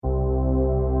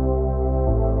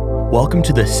Welcome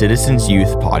to the Citizens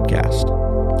Youth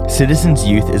Podcast. Citizens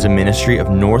Youth is a ministry of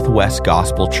Northwest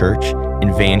Gospel Church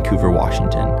in Vancouver,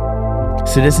 Washington.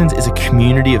 Citizens is a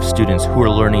community of students who are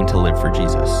learning to live for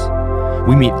Jesus.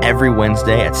 We meet every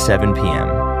Wednesday at 7 p.m.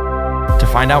 To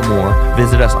find out more,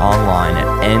 visit us online at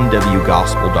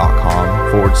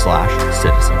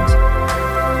nwgospel.com/citizens.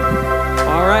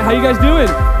 All right, how you guys doing?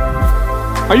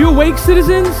 Are you awake,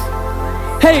 citizens?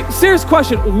 Hey, serious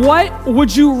question. What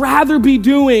would you rather be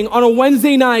doing on a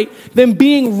Wednesday night than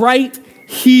being right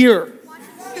here?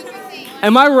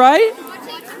 Am I right?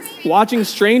 Watching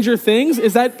Stranger Things?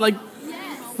 Is that like,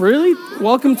 really?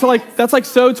 Welcome to that's like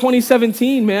So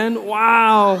 2017, man.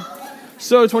 Wow.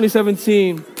 So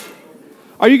 2017.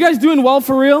 Are you guys doing well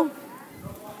for real?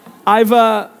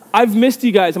 I've missed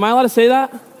you guys. Am I allowed to say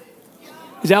that?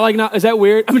 Is that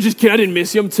weird? I'm just kidding. I didn't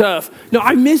miss you. I'm tough. No,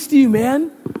 I missed you, man.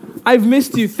 I've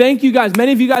missed you. Thank you guys.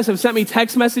 Many of you guys have sent me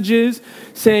text messages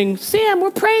saying, Sam, we're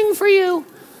praying for you.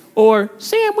 Or,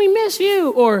 Sam, we miss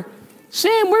you. Or,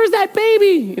 Sam, where's that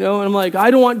baby? And I'm like, I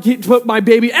don't want to put my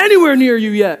baby anywhere near you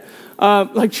yet.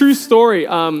 True story.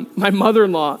 My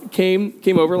mother-in-law came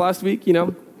over last week,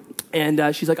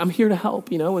 and she's like, I'm here to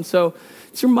help, And so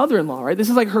it's your mother-in-law, right?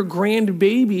 This is like her grand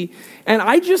baby. And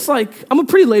I'm a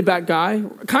pretty laid back guy,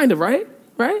 kind of, right?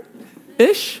 Right?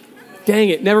 Ish? Dang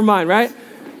it. Never mind, right?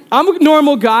 I'm a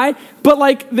normal guy,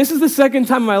 but this is the second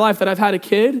time in my life that I've had a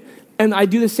kid, and I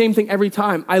do the same thing every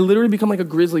time. I literally become like a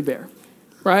grizzly bear,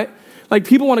 right?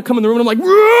 People want to come in the room, and I'm like,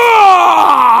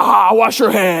 wash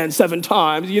your hands 7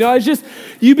 times. It's just,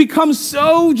 you become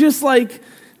so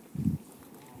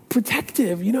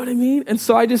protective, you know what I mean? And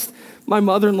so my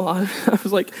mother-in-law, I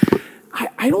was like,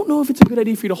 I don't know if it's a good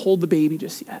idea for you to hold the baby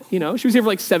just yet. She was here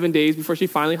for 7 days before she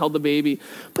finally held the baby.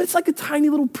 But it's like a tiny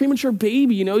little premature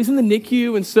baby, He's in the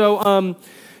NICU. And so,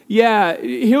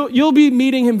 you'll be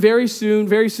meeting him very soon.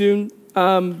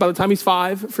 By the time he's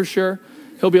 5, for sure,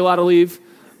 he'll be allowed to leave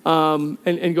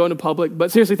and go into public.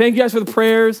 But seriously, thank you guys for the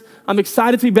prayers. I'm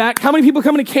excited to be back. How many people are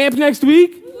coming to camp next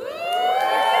week?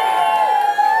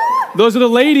 Those are the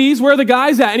ladies. Where are the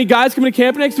guys at? Any guys coming to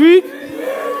camp next week?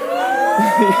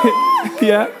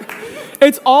 Yeah.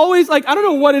 It's always I don't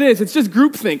know what it is. It's just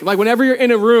groupthink. Whenever you're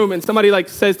in a room and somebody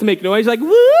says to make noise, you're like,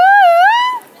 woo!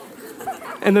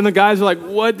 And then the guys are like,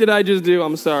 what did I just do?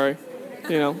 I'm sorry.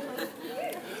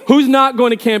 Who's not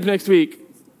going to camp next week?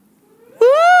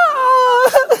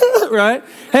 Right?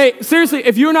 Hey, seriously,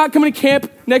 if you're not coming to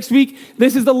camp next week,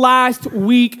 this is the last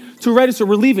week to register.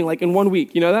 We're leaving in 1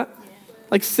 week. You know that?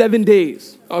 7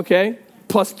 days, okay?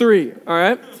 Plus 3, all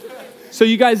right? So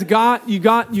you guys got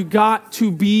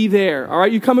to be there. All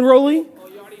right, you coming, Rolly?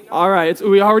 All right,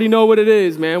 we already know what it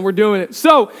is, man. We're doing it.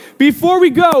 So before we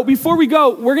go,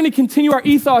 we're going to continue our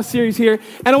ethos series here,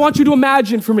 and I want you to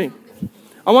imagine for me.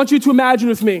 I want you to imagine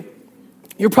with me.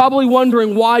 You're probably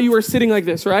wondering why you are sitting like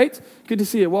this, right? Good to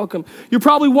see you. Welcome. You're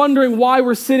probably wondering why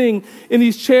we're sitting in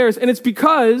these chairs, and it's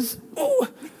because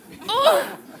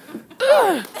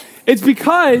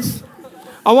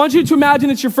I want you to imagine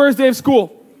it's your first day of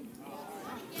school.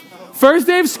 First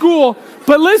day of school,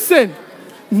 but listen,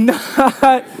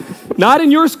 not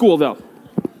in your school though.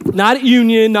 Not at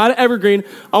Union, not at Evergreen.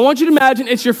 I want you to imagine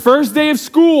it's your first day of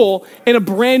school in a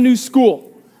brand new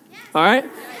school. All right?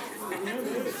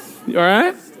 All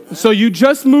right? So you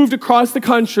just moved across the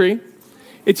country.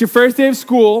 It's your first day of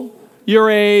school. You're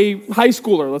a high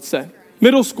schooler, let's say.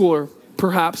 Middle schooler,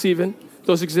 perhaps even.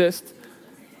 Those exist.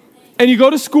 And you go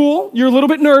to school. You're a little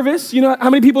bit nervous. How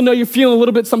many people know you're feeling a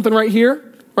little bit something right here?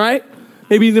 Right?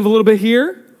 Maybe you live a little bit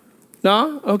here.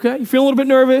 No? Okay. You feel a little bit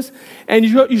nervous. And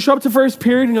you show up to first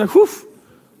period and you're like, whew,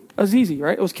 that was easy,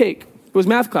 right? It was cake. It was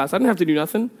math class. I didn't have to do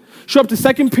nothing. Show up to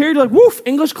second period, you're like, woof,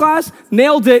 English class,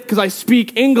 nailed it because I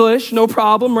speak English, no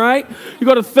problem, right? You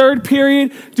go to third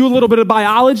period, do a little bit of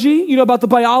biology. You know about the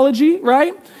biology,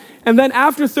 right? And then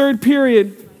after third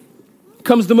period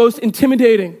comes the most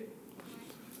intimidating,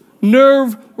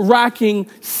 nerve-wracking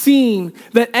scene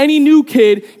that any new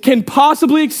kid can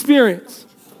possibly experience.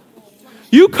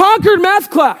 You conquered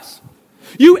math class.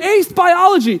 You aced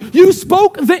biology. You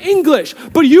spoke the English,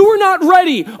 but you were not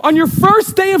ready on your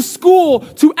first day of school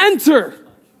to enter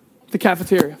the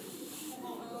cafeteria.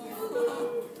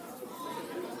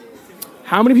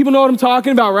 How many people know what I'm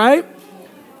talking about, right?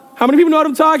 How many people know what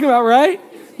I'm talking about, right?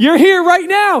 You're here right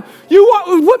now.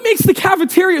 What makes the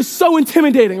cafeteria so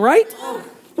intimidating, right?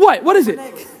 What? What is it?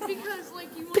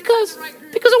 Because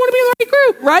I want to be in the right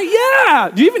group, right?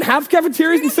 Yeah. Do you even have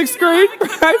cafeterias in 6th grade?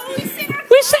 Right?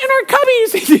 We sit in our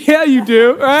cubbies. Yeah, you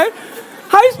do, right?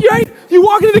 You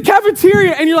walk into the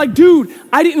cafeteria and you're like, dude,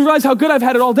 I didn't realize how good I've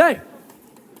had it all day.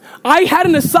 I had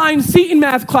an assigned seat in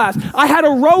math class. I had a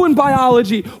row in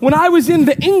biology. When I was in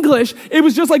the English, it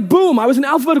was just like, boom, I was in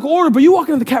alphabetical order, but you walk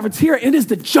into the cafeteria, and it is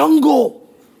the jungle,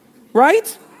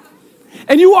 right?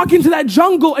 And you walk into that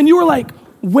jungle, and you are like,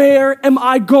 where am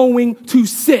I going to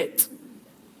sit?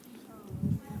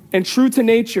 And true to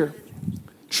nature,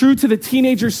 true to the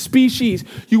teenager species,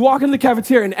 you walk into the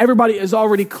cafeteria, and everybody is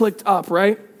already clicked up,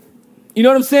 right? You know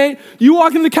what I'm saying? You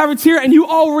walk in the cafeteria and you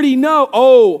already know,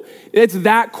 oh, it's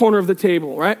that corner of the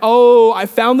table, right? Oh, I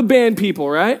found the band people,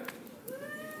 right?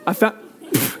 I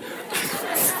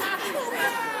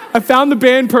found the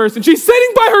band person. She's sitting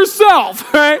by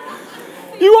herself, right?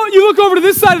 You look over to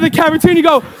this side of the cafeteria and you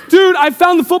go, dude, I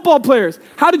found the football players.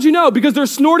 How did you know? Because they're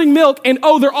snorting milk and,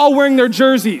 oh, they're all wearing their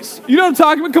jerseys. You know what I'm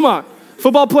talking about? Come on.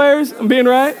 Football players, I'm being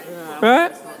right,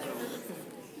 right?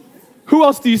 Who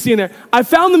else do you see in there? I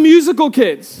found the musical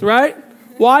kids, right?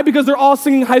 Why? Because they're all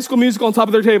singing High School Musical on top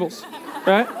of their tables,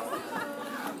 right?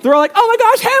 They're all like, oh my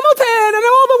gosh, Hamilton, I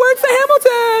know all the words to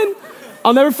Hamilton.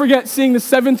 I'll never forget seeing the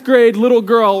 7th grade little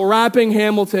girl rapping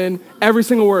Hamilton, every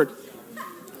single word.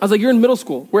 I was like, you're in middle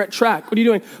school. We're at track. What are you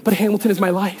doing? But Hamilton is my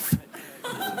life.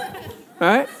 All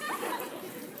right?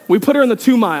 We put her in the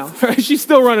 2-mile, right? She's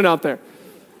still running out there.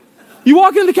 You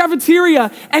walk into the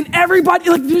cafeteria and everybody,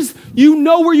 like, you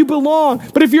know where you belong.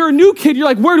 But if you're a new kid, you're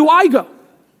like, where do I go?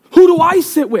 Who do I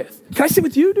sit with? Can I sit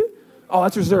with you, dude? Oh,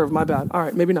 that's reserved. My bad. All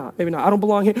right, maybe not. I don't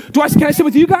belong here. Can I sit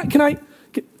with you guys?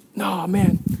 No,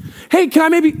 man. Hey, can I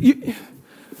maybe,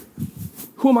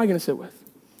 who am I going to sit with?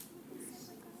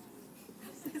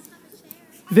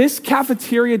 This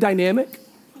cafeteria dynamic,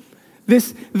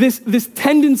 this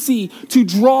tendency to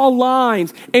draw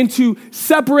lines and to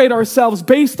separate ourselves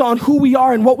based on who we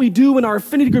are and what we do in our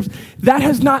affinity groups, that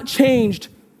has not changed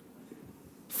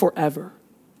forever.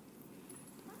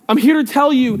 I'm here to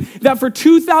tell you that for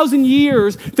 2,000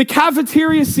 years, the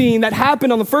cafeteria scene that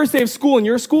happened on the first day of school in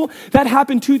your school, that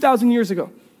happened 2,000 years ago.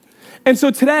 And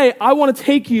so today, I want to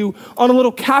take you on a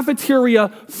little cafeteria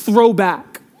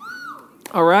throwback.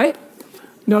 All right?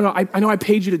 No, I know I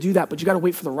paid you to do that, but you got to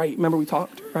wait for the right. Remember we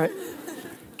talked, right?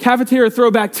 Cafeteria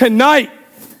throwback tonight.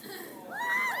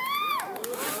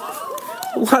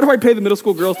 Why do I pay the middle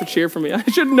school girls to cheer for me? I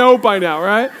should know by now,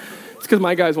 right? It's because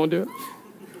my guys won't do it.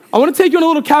 I want to take you on a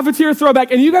little cafeteria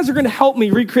throwback, and you guys are going to help me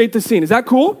recreate the scene. Is that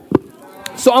cool?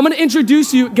 So I'm going to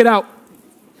introduce you. Get out.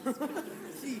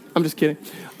 I'm just kidding.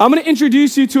 I'm going to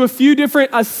introduce you to a few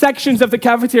different sections of the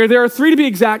cafeteria. There are 3 to be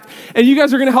exact, and you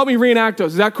guys are going to help me reenact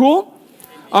those. Is that cool?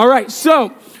 All right,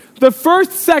 so the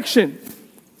first section,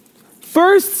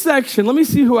 let me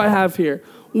see who I have here.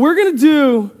 We're going to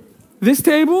do this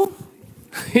table.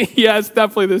 Yes,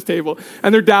 definitely this table.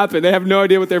 And they're dapping. They have no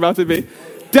idea what they're about to be.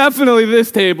 Definitely this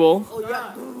table. Oh,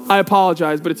 yeah. I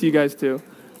apologize, but it's you guys too.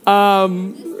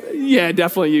 Yeah,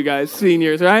 definitely you guys,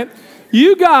 seniors, right?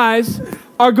 You guys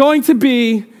are going to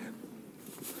be,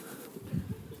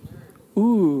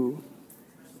 ooh,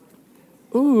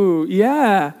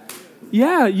 yeah.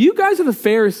 Yeah, you guys are the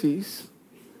Pharisees.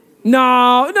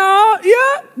 No,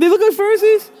 yeah, they look like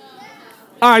Pharisees?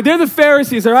 All right, they're the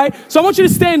Pharisees, all right? So I want you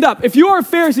to stand up. If you are a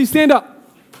Pharisee, stand up.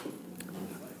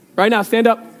 Right now, stand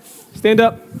up. Stand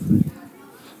up.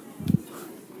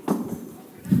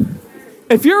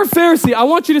 If you're a Pharisee, I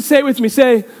want you to say it with me.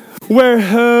 Say, we're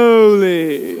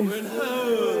holy. We're holy.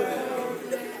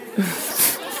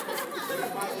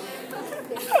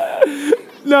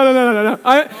 No.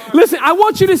 Listen, I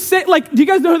want you to say, like, do you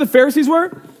guys know who the Pharisees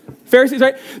were? Pharisees,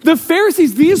 right? The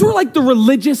Pharisees, these were like the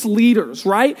religious leaders,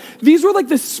 right? These were like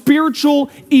the spiritual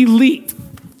elite,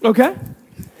 okay?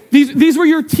 These were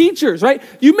your teachers, right?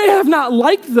 You may have not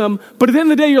liked them, but at the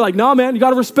end of the day, you're like, no, man, you got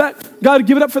to respect. You got to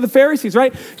give it up for the Pharisees,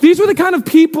 right? These were the kind of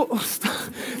people,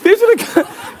 these were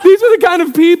the kind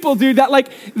of people, dude, that like,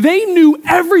 they knew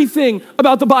everything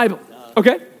about the Bible,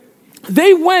 okay?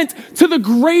 They went to the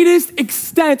greatest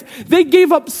extent. They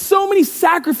gave up so many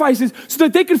sacrifices so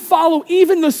that they could follow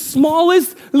even the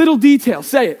smallest little detail.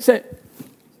 Say it.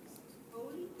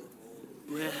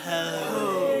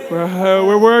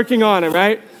 We're working on it,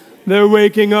 right? They're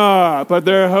waking up, but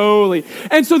they're holy.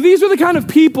 And so these were the kind of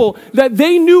people that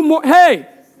they knew more. Hey,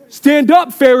 stand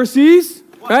up, Pharisees,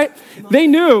 right? They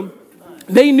knew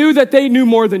that they knew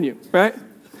more than you, right?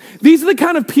 These are the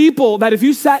kind of people that if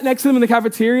you sat next to them in the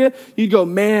cafeteria, you'd go,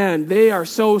 man, they are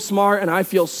so smart and I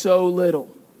feel so little,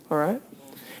 all right?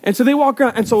 And so they walk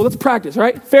around, and so let's practice,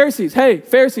 right? Pharisees, hey,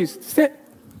 Pharisees, sit.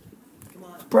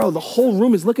 Bro, the whole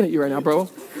room is looking at you right now, bro.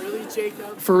 Really,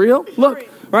 Jacob? For real? Look,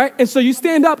 right? And so you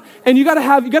stand up and you gotta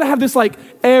have this like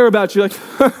air about you, like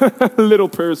little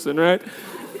person, right?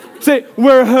 Say,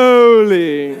 we're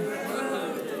holy.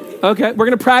 Okay, we're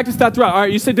going to practice that throughout. All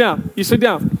right, you sit down. You sit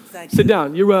down. Thank you. Sit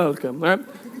down. You're welcome. All right.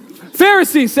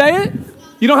 Pharisees, say it.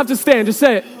 You don't have to stand. Just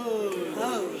say it.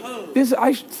 These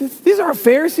are our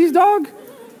Pharisees, dog.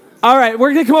 All right,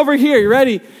 we're going to come over here. You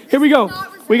ready? Here we go.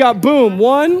 We got boom.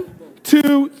 1,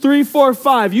 2, 3, 4,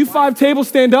 5. You 5 tables,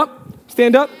 stand up.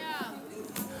 Stand up.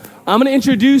 I'm going to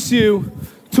introduce you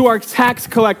to our tax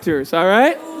collectors, all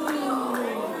right?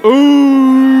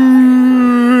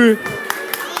 Ooh.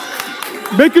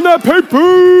 Making that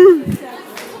paper.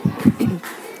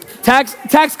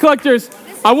 Tax collectors,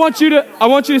 I want you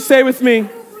to say with me.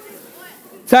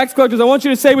 Tax collectors, I want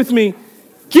you to say with me,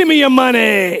 give me your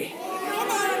money.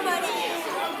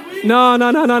 No.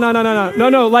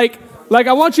 Like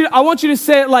I want you to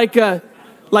say it like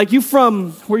you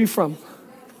from, where are you from?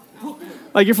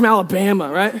 Like you're from Alabama,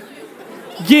 right?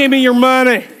 Give me your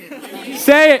money.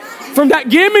 Say it from that,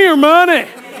 give me your money.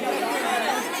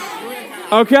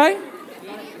 Okay?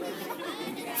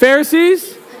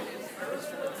 Pharisees?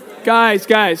 Guys,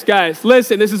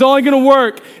 listen, this is only going to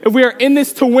work if we are in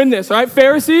this to win this, all right?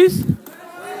 Pharisees?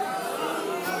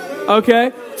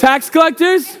 Okay. Tax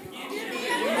collectors?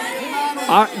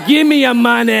 Give me your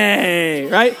money,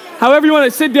 right? However you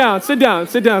want to, sit down,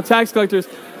 tax collectors.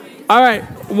 All right,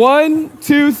 1,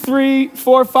 2, 3,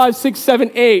 4, 5, 6,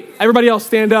 7, 8. Everybody else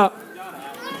stand up.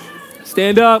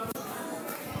 Stand up.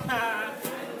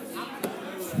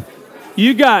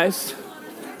 You guys.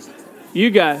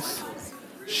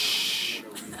 Shh.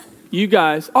 You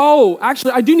guys. Oh,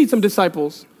 actually, I do need some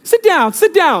disciples. Sit down.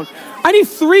 I need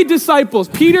 3 disciples.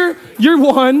 Peter, you're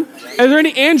one. Are there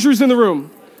any Andrews in the room?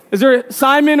 Is there a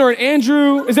Simon or an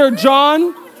Andrew? Is there a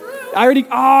John? I already,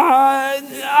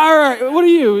 all right, what are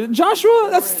you? Joshua?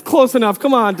 That's close enough.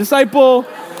 Come on, disciple.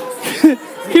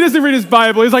 He doesn't read his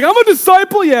Bible. He's like, I'm a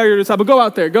disciple. Yeah, you're a disciple. Go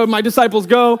out there. Go, my disciples,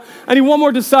 go. I need one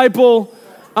more disciple.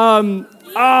 Michael's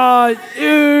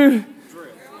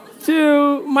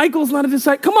not a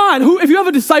disciple. Come on, if you have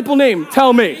a disciple name,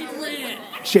 tell me.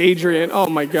 Jadrian. Oh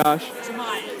my gosh.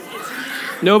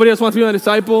 Nobody else wants to be my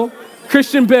disciple?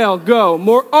 Christian Bale, go.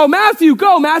 More. Oh, Matthew,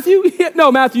 go. Matthew?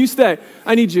 No, Matthew, you stay.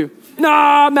 I need you.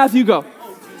 Nah, Matthew, go.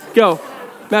 Go.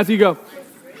 Matthew, go.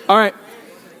 All right.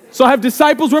 So I have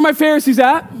disciples. Where are my Pharisees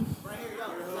at?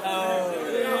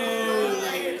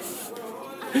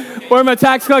 Where are my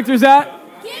tax collectors at?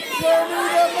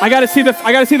 I gotta see the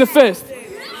fist.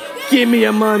 Give me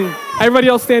your money. Everybody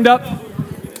else stand up.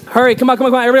 Hurry, come on.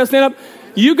 Everybody else stand up.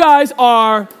 You guys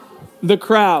are the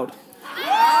crowd.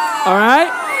 All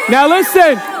right? Now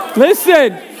listen.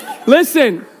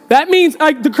 That means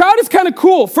the crowd is kind of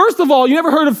cool. First of all, you never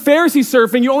heard of Pharisee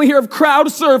surfing. You only hear of crowd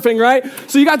surfing, right?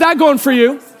 So you got that going for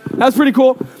you. That's pretty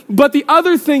cool. But the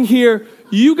other thing here,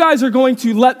 you guys are going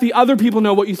to let the other people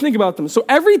know what you think about them. So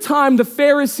every time the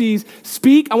Pharisees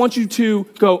speak, I want you to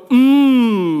go,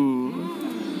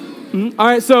 All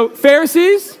right, so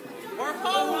Pharisees.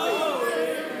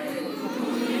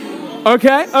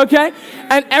 Okay.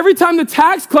 And every time the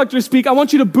tax collectors speak, I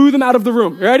want you to boo them out of the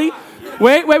room. Ready?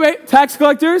 Wait. Tax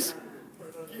collectors.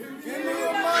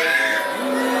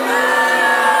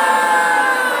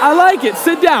 I like it.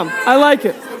 Sit down. I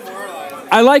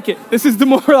like it. This is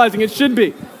demoralizing. It should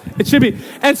be.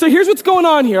 And so here's what's going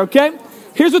on here, okay?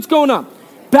 Here's what's going on.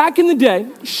 Back in the day,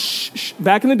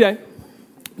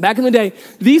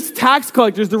 these tax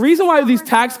collectors, the reason why these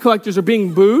tax collectors are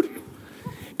being booed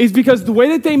is because the way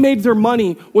that they made their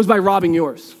money was by robbing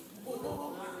yours.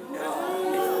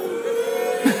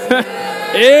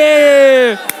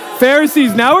 Yeah,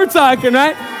 Pharisees, now we're talking,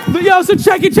 right? Yo, so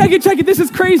check it. This is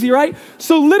crazy, right?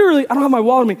 So literally, I don't have my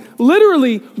wallet on me.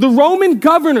 Literally, the Roman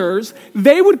governors,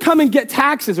 they would come and get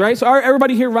taxes, right? So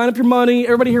everybody here, round up your money.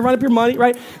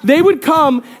 Right? They would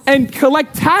come and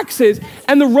collect taxes.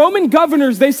 And the Roman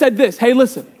governors, they said this, hey,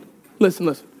 listen.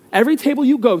 Every table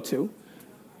you go to,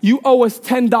 you owe us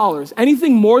 $10.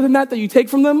 Anything more than that you take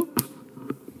from them,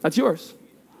 that's yours.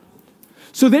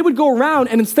 So they would go around,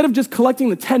 and instead of just collecting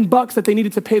the $10 that they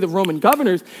needed to pay the Roman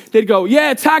governors, they'd go,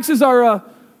 yeah, taxes are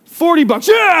 $40.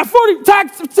 Yeah, 40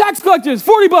 tax collectors,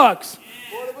 $40.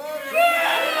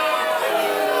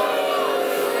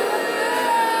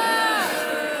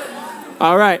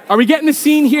 All right, are we getting the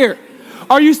scene here?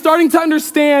 Are you starting to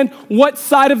understand what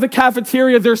side of the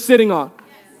cafeteria they're sitting on?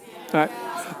 All right.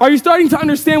 Are you starting to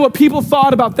understand what people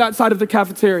thought about that side of the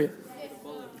cafeteria?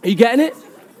 Are you getting it?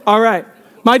 All right.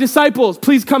 My disciples,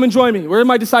 please come and join me. Where are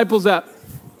my disciples at?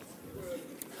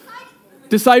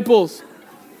 Disciples,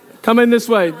 come in this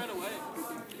way.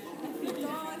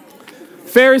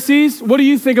 Pharisees, what do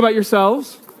you think about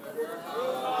yourselves?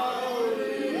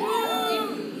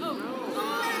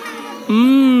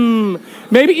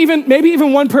 Maybe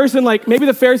even one person, like maybe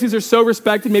the Pharisees are so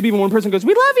respected, maybe even one person goes,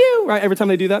 "We love you," right? Every time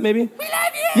they do that, maybe. We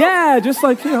love you. Yeah, just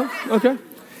like, okay.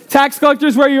 Tax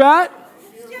collectors, where you at?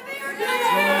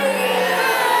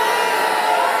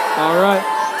 All right.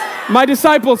 My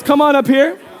disciples, come on up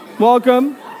here.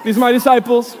 Welcome. These are my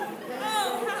disciples.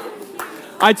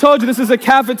 I told you this is a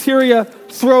cafeteria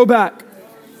throwback.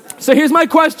 So here's my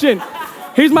question.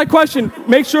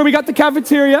 Make sure we got the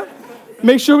cafeteria.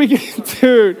 Make sure we get,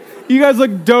 dude, you guys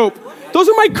look dope. Those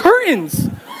are my curtains.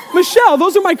 Michelle,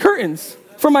 those are my curtains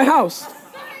from my house.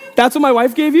 That's what my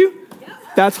wife gave you?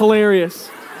 That's hilarious.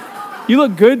 You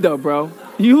look good though, bro.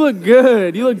 You look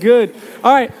good.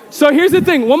 All right, so here's the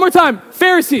thing. One more time.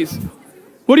 Pharisees,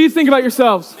 what do you think about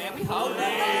yourselves?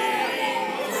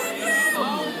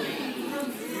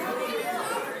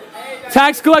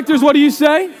 Tax collectors, what do you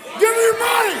say? Give me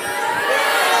money!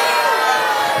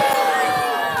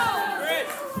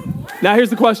 Now here's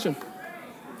the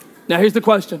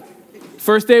question.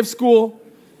 First day of school,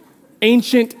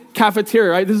 ancient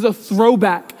cafeteria, right? This is a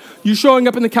throwback. You showing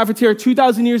up in the cafeteria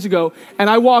 2,000 years ago, and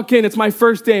I walk in, it's my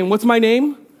first day, and what's my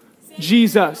name?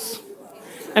 Jesus.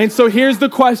 And so here's the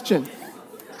question.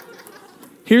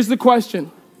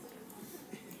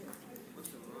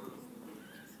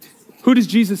 Who does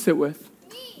Jesus sit with?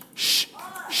 Shh.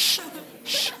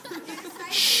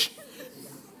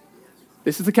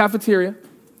 This is the cafeteria.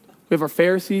 We have our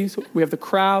Pharisees, we have the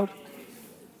crowd,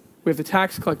 we have the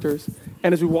tax collectors,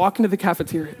 and as we walk into the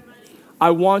cafeteria,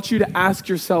 I want you to ask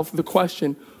yourself the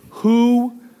question,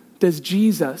 who does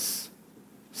Jesus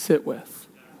sit with?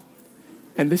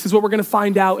 And this is what we're going to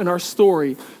find out in our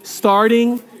story,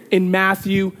 starting in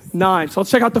Matthew 9. So let's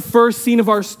check out the first scene of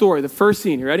our story. The first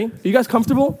scene, you ready? Are you guys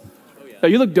comfortable? Oh, yeah. Oh,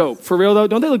 you look dope. For real though,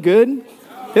 don't they look good?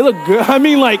 They look good. I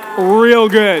mean like real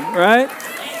good, right?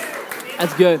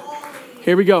 That's good.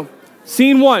 Here we go.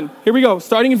 Scene 1. Here we go,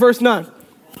 starting in verse 9.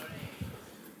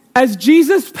 As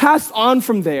Jesus passed on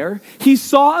from there, he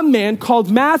saw a man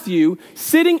called Matthew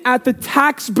sitting at the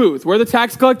tax booth. Where are the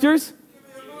tax collectors?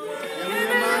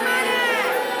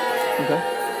 Okay.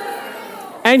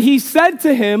 And he said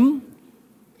to him,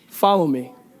 "Follow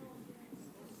me."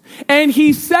 And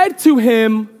he said to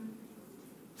him,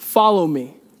 "Follow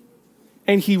me."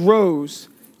 And he rose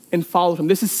and followed him.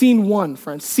 This is scene 1,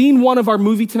 friends. Scene 1 of our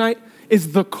movie tonight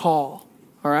is the call,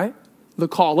 all right? The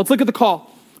call. Let's look at the call.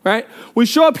 Right? We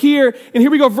show up here, and here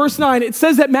we go, verse 9. It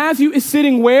says that Matthew is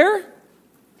sitting where?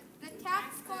 The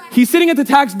tax collector. He's sitting at the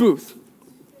tax booth.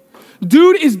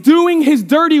 Dude is doing his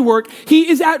dirty work. He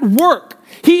is at work.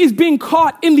 He is being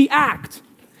caught in the act.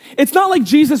 It's not like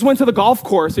Jesus went to the golf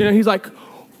course. He's like,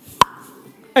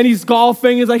 and he's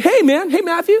golfing. He's like, "Hey, man. Hey,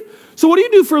 Matthew. So what do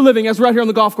you do for a living as we're out here on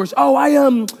the golf course?" "Oh,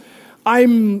 I'm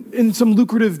in some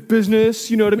lucrative business."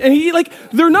 You know what I mean? And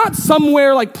they're not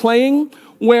somewhere like playing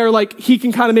where like he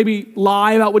can kind of maybe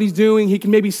lie about what he's doing. He can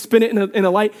maybe spin it in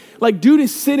a light. Like dude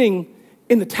is sitting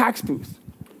in the tax booth.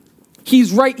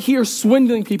 He's right here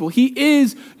swindling people. He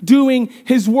is doing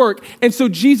his work. And so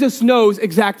Jesus knows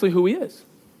exactly who he is.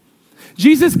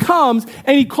 Jesus comes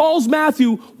and he calls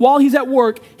Matthew while he's at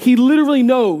work. He literally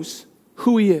knows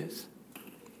who he is.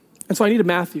 And so I need a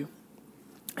Matthew.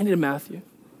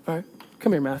 All right,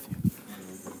 come here, Matthew.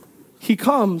 He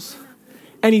comes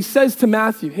and he says to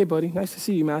Matthew, "Hey, buddy, nice to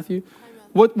see you, Matthew.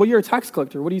 What? You're a tax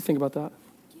collector. What do you think about that?"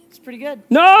 It's pretty good.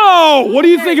 No! What do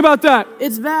you think about that?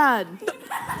 It's bad.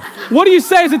 What do you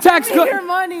say as a tax collector? Your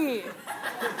money.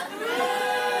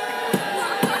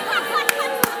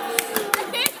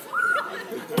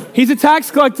 He's a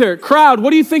tax collector. Crowd, what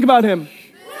do you think about him? We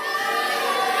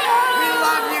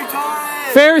love you,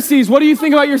 Taurus. Pharisees, what do you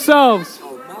think about yourselves?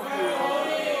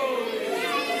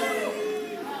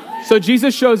 So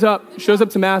Jesus shows up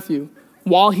to Matthew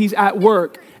while he's at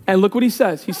work, and look what he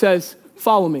says. He says,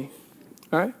 "Follow me."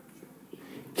 All right?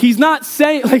 He's not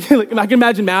saying, like I can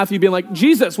imagine Matthew being like,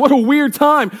 "Jesus, what a weird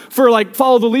time for like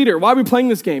follow the leader. Why are we playing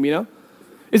this game, you know?"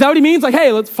 Is that what he means? Like,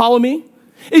 "Hey, let's follow me"?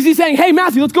 Is he saying, "Hey,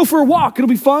 Matthew, let's go for a walk. It'll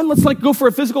be fun. Let's like go for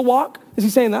a physical walk"? Is he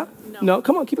saying that? No,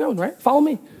 come on, keep going, right? Follow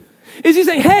me. Is he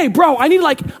saying, "Hey, bro,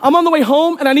 I'm on the way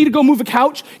home and I need to go move a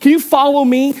couch. Can you follow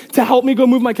me to help me go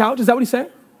move my couch?" Is that what he's saying?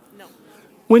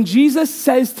 When Jesus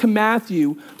says to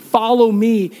Matthew, "Follow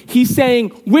me," he's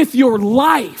saying, with your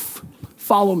life,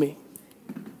 follow me.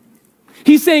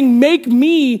 He's saying, make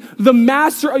me the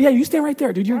master. Oh yeah, you stand right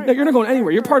there, dude. You're not going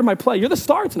anywhere. You're part of my play. You're the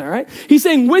star tonight, right? He's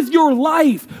saying, with your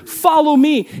life, follow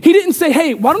me. He didn't say,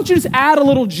 "Hey, why don't you just add a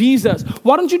little Jesus?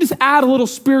 Why don't you just add a little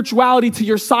spirituality to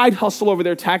your side hustle over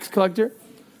there, tax collector?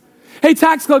 Hey,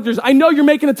 tax collectors, I know you're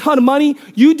making a ton of money.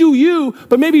 You do you,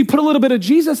 but maybe put a little bit of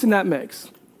Jesus in that mix."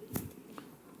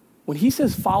 When he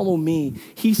says, follow me,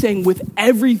 he's saying with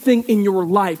everything in your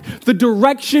life, the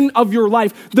direction of your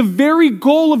life, the very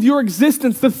goal of your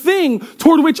existence, the thing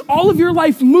toward which all of your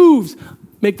life moves,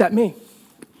 make that me.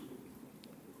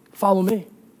 Follow me.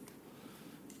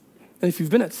 And if you've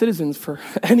been at Citizens for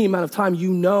any amount of time,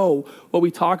 you know what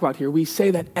we talk about here. We say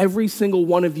that every single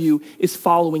one of you is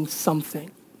following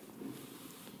something.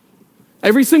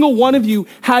 Every single one of you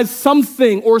has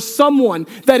something or someone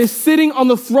that is sitting on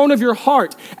the throne of your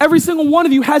heart. Every single one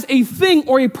of you has a thing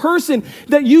or a person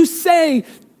that you say,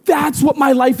 that's what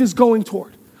my life is going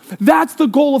toward. That's the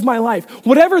goal of my life.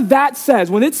 Whatever that says,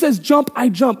 when it says jump, I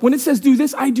jump. When it says do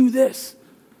this, I do this.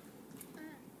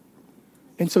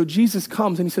 And so Jesus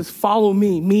comes and he says, follow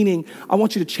me, meaning I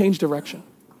want you to change direction.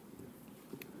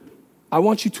 I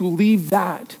want you to leave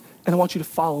that and I want you to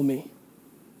follow me.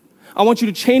 I want you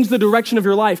to change the direction of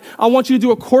your life. I want you to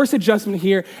do a course adjustment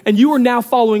here, and you are now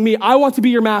following me. I want to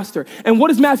be your master. And what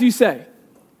does Matthew say?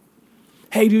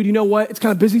 Hey, dude, you know what? It's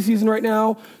kind of busy season right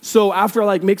now, so after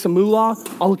I make some moolah,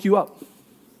 I'll hook you up.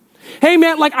 Hey,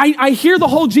 man, I hear the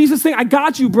whole Jesus thing. I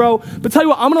got you, bro. But tell you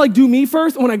what, I'm going to do me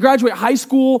first, and when I graduate high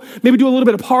school, maybe do a little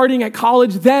bit of partying at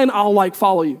college, then I'll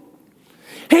follow you.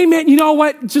 Hey, man, you know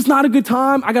what? It's just not a good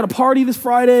time. I got a party this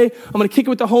Friday. I'm going to kick it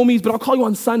with the homies, but I'll call you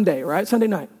on Sunday, right? Sunday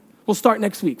night. We'll start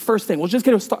next week. First thing, we'll just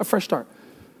get a fresh start.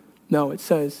 No, it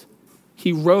says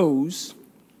he rose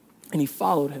and he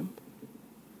followed him.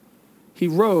 He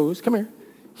rose, come here.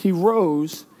 He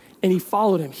rose and he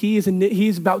followed him. He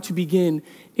is about to begin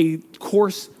a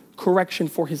course correction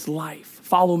for his life.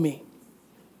 Follow me.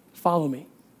 Follow me.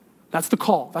 That's the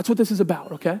call. That's what this is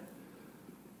about, okay?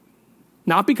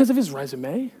 Not because of his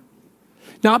resume.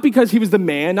 Not because he was the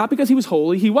man. Not because he was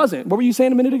holy. He wasn't. What were you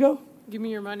saying a minute ago? Give me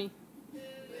your money.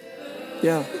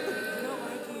 Yeah.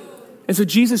 And so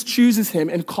Jesus chooses him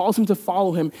and calls him to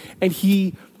follow him, and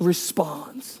he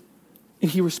responds.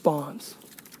 And he responds.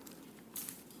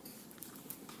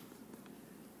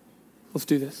 Let's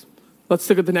do this. Let's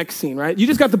look at the next scene, right? You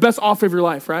just got the best offer of your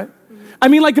life, right? Mm-hmm. I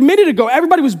mean, a minute ago,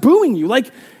 everybody was booing you.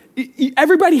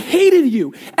 Everybody hated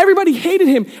you. Everybody hated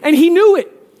him, and he knew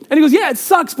it. And he goes, yeah, it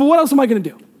sucks, but what else am I going to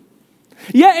do?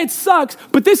 Yeah, it sucks,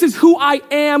 but this is who I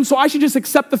am, so I should just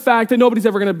accept the fact that nobody's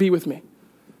ever going to be with me.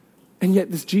 And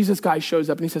yet this Jesus guy shows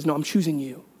up and he says, no, I'm choosing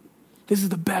you. This is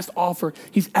the best offer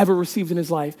he's ever received in his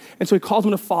life. And so he calls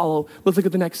him to follow. Let's look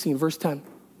at the next scene, verse 10.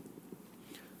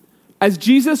 As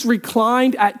Jesus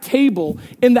reclined at table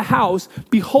in the house,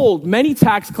 behold, many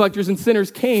tax collectors and sinners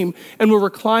came and were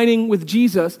reclining with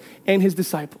Jesus and his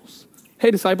disciples. Hey,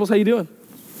 disciples, how you doing?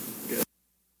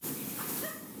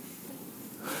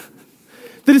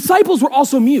 The disciples were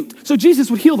also mute, so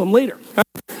Jesus would heal them later. Right?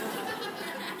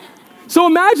 So I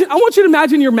want you to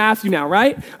imagine you're Matthew now,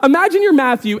 right? Imagine you're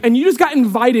Matthew and you just got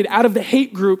invited out of the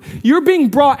hate group. You're being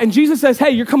brought and Jesus says,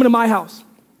 hey, you're coming to my house.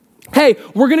 Hey,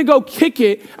 we're going to go kick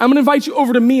it. I'm going to invite you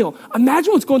over to meal.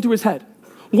 Imagine what's going through his head.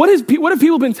 What have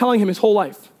people been telling him his whole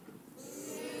life?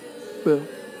 Boo.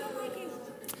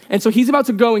 And so he's about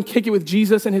to go and kick it with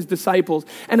Jesus and his disciples.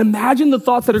 And imagine the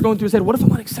thoughts that are going through his head. What if I'm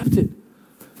not accepted?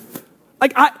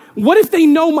 What if they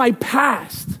know my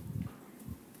past?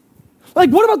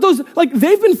 What about those,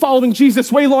 they've been following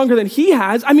Jesus way longer than he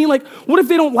has. I mean, what if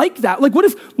they don't like that? What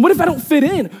if I don't fit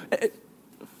in?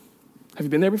 Have you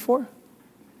been there before?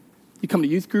 You come to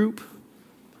youth group,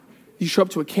 you show up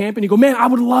to a camp and you go, man, I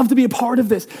would love to be a part of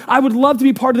this. I would love to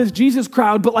be part of this Jesus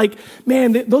crowd, but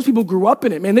man, those people grew up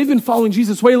in it, man. They've been following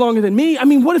Jesus way longer than me. I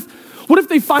mean, what if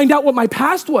they find out what my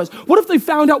past was? What if they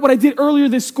found out what I did earlier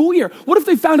this school year? What if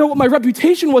they found out what my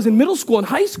reputation was in middle school and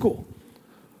high school?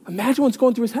 Imagine what's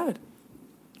going through his head.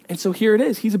 And so here it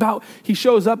is. He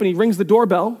shows up and he rings the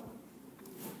doorbell.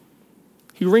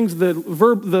 He rings the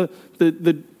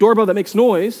doorbell that makes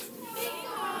noise.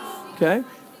 Okay.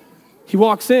 He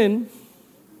walks in.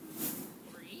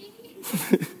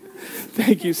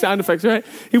 Thank you, sound effects, right?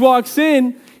 He walks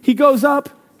in, he goes up,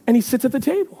 and he sits at the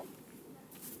table.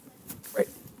 Right,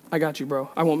 I got you,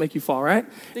 bro. I won't make you fall, right?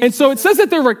 And so it says that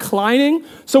they're reclining.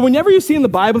 So whenever you see in the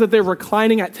Bible that they're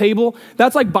reclining at table,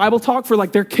 that's like Bible talk for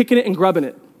they're kicking it and grubbing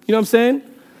it. You know what I'm saying?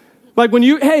 When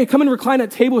hey, come and recline at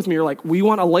table with me. You're we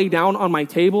want to lay down on my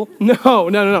table? No.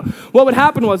 What would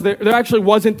happen was there actually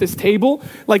wasn't this table.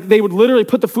 They would literally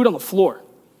put the food on the floor,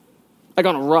 on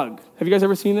a rug. Have you guys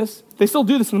ever seen this? They still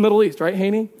do this in the Middle East, right,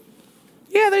 Haney?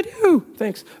 Yeah, they do.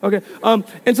 Thanks. Okay.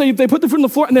 And so they put the food on the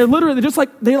floor, and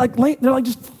they're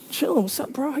just chilling. What's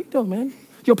up, bro? How you doing, man?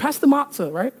 Yo, pass the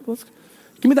matzah, right?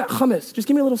 Give me that hummus. Just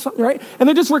give me a little something, right? And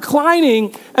they're just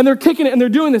reclining, and they're kicking it, and they're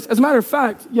doing this. As a matter of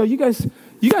fact, you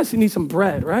guys need some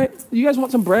bread, right? You guys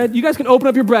want some bread? You guys can open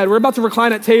up your bread. We're about to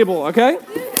recline at table, okay?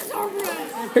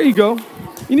 Here you go.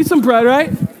 You need some bread,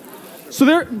 right? So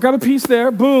there, grab a piece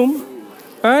there. Boom.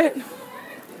 All right?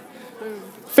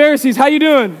 Pharisees, how you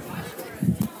doing?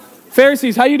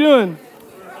 Pharisees, how you doing?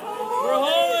 We're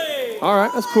holy. All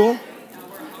right, that's cool.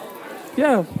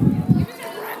 Yeah.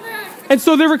 And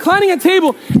so they're reclining at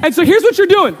table. And so here's what you're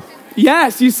doing.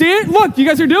 Yes, you see it? Look, you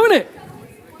guys are doing it.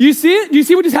 You see it? Do you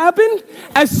see what just happened?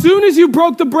 As soon as you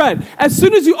broke the bread, as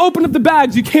soon as you opened up the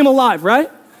bags, you came alive,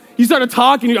 right? You started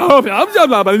talking. You go, all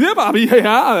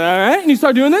right? And you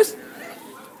start doing this.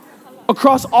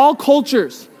 Across all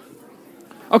cultures.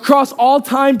 Across all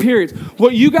time periods.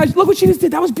 What you guys, look what she just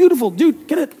did. That was beautiful. Dude,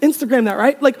 get it, Instagram that,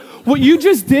 right? Like what you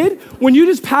just did when you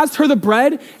just passed her the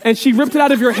bread and she ripped it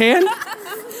out of your hand.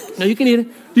 No, you can eat it.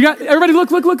 You got, everybody look.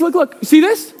 You see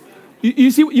this?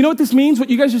 You see, you know what this means, what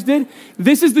you guys just did?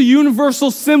 This is the universal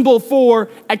symbol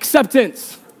for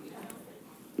acceptance.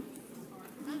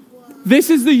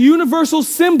 This is the universal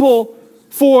symbol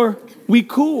for we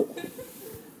cool.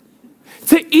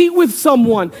 To eat with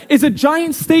someone is a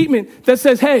giant statement that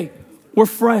says, hey, we're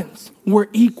friends, we're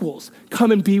equals,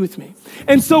 come and be with me.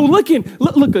 And so looking,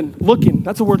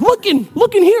 that's a word,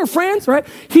 looking here, friends, right?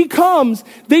 He comes,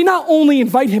 they not only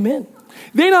invite him in,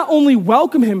 they not only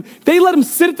welcome him, they let him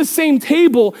sit at the same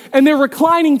table and they're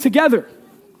reclining together.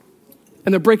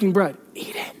 And they're breaking bread.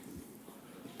 Eat it.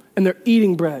 And they're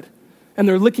eating bread. And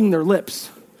they're licking their lips.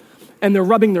 And they're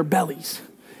rubbing their bellies.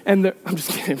 And they're, I'm just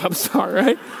kidding, I'm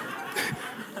sorry,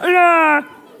 right?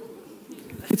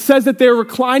 It says that they're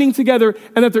reclining together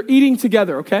and that they're eating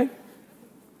together, okay?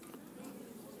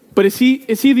 But is he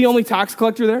the only tax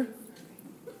collector there?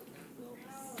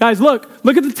 Guys, look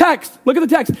at the text. Look at the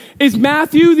text. Is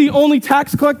Matthew the only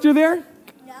tax collector there?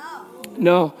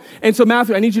 No. And so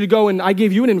Matthew, I need you to go, and I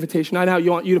gave you an invitation. I now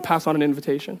want you to pass on an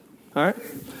invitation. All right?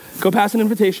 Go pass an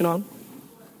invitation on.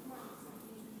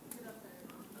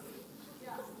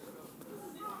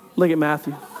 Look at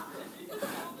Matthew.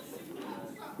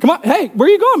 Come on. Hey, where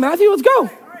are you going, Matthew? Let's go.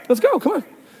 Come on.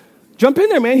 Jump in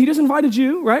there, man. He just invited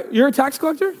you, right? You're a tax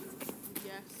collector?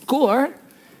 Yes. Cool, all right.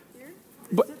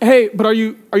 But are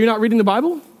you not reading the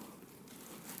Bible?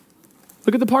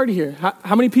 Look at the party here.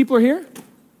 How many people are here?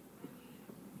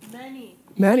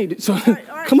 Many. So all right.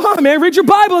 Come on, man. Read your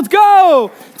Bible. Let's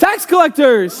go. Tax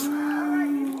collectors.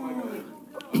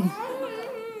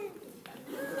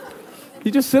 You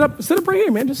just sit up right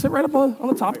here, man. Just sit right up on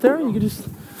the top there. You can just,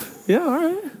 yeah, all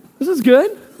right. This is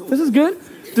good.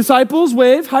 Disciples,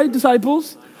 wave. Hi,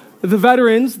 disciples. The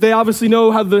veterans, they obviously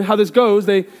know how this goes.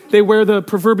 They wear the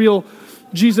proverbial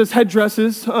Jesus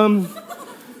headdresses.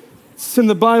 It's in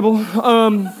the Bible.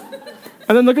 And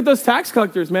then look at those tax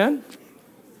collectors, man.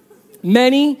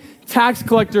 Many tax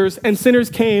collectors and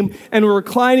sinners came and were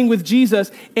reclining with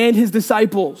Jesus and his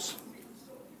disciples.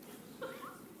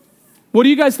 What do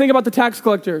you guys think about the tax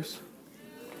collectors?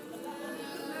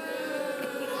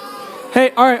 Hey,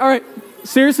 all right.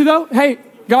 Seriously though? Hey,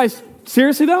 guys,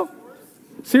 seriously though,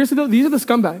 these are the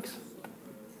scumbags.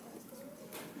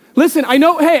 Listen, I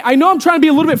know I'm trying to be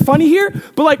a little bit funny here,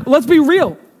 but let's be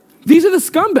real. These are the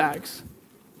scumbags.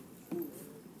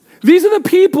 These are the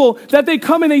people that they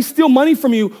come and they steal money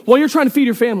from you while you're trying to feed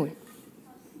your family.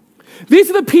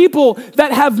 These are the people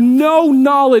that have no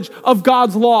knowledge of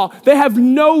God's law. They have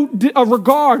no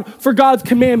regard for God's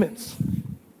commandments.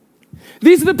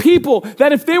 These are the people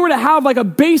that if they were to have a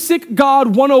basic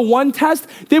God 101 test,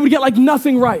 they would get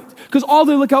nothing right because all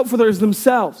they look out for there is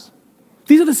themselves.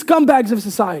 These are the scumbags of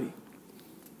society.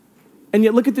 And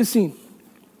yet look at this scene.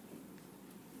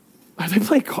 Are they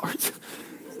playing cards?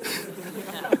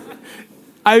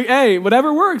 Hey,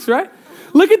 whatever works, right?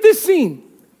 Look at this scene.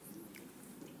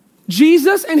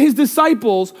 Jesus and his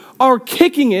disciples are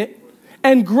kicking it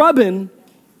and grubbing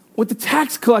with the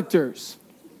tax collectors.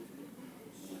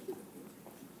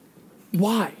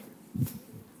 Why?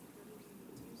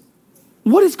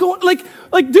 What is going,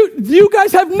 dude, you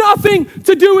guys have nothing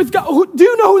to do with God. Do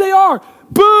you know who they are?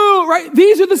 Boo, right?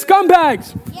 These are the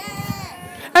scumbags.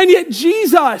 Yeah. And yet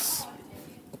Jesus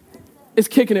is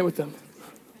kicking it with them.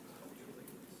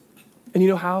 And you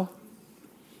know how?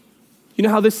 You know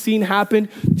how this scene happened?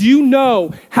 Do you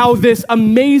know how this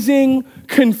amazing,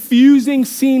 confusing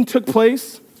scene took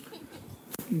place?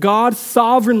 God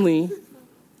sovereignly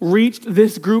reached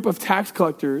this group of tax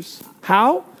collectors.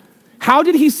 How? How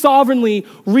did he sovereignly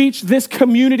reach this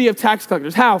community of tax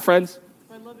collectors? How, friends?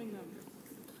 By loving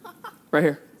them. Right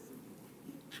here.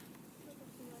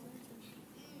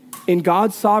 In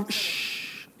God's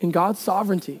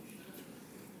sovereignty,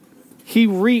 he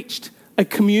reached a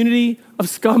community of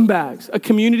scumbags, a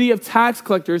community of tax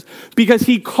collectors, because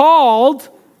he called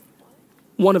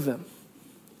one of them.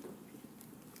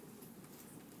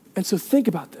 And so think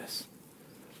about this.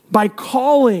 By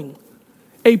calling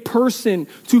a person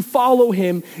to follow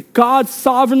him, God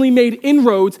sovereignly made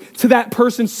inroads to that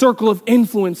person's circle of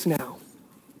influence now.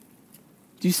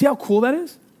 Do you see how cool that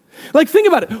is? Like, think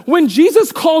about it. When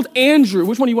Jesus called Andrew,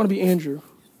 which one do you want to be Andrew?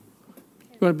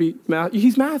 You want to be Matthew?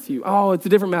 He's Matthew. Oh, it's a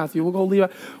different Matthew. We'll go Levi.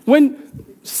 When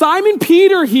Simon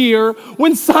Peter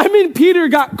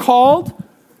got called,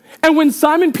 and when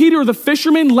Simon Peter, the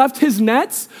fisherman, left his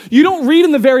nets, you don't read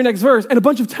in the very next verse, and a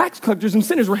bunch of tax collectors and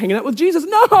sinners were hanging out with Jesus.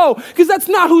 No, because that's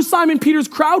not who Simon Peter's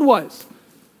crowd was.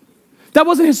 That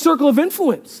wasn't his circle of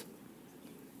influence.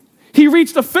 He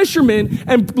reached a fisherman,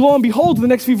 and lo and behold, in the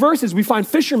next few verses, we find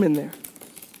fishermen there.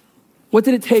 What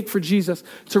did it take for Jesus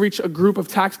to reach a group of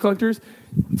tax collectors?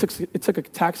 It took a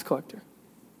tax collector.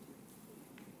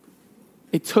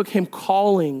 It took him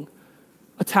calling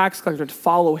a tax collector to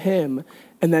follow him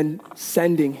and then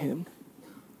sending him.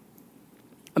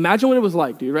 Imagine what it was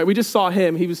like, dude, right? We just saw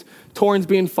him. Torrance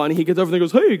being funny. He gets over there and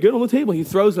goes, hey, get on the table. He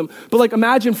throws them. But like,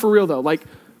 imagine for real though, like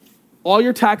all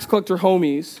your tax collector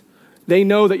homies, they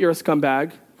know that you're a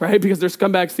scumbag, right? Because they're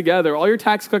scumbags together. All your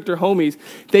tax collector homies,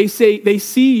 they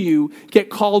see you get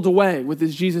called away with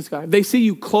this Jesus guy. They see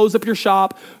you close up your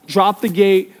shop, drop the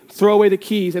gate, throw away the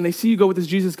keys, and they see you go with this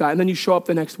Jesus guy, and then you show up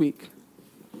the next week.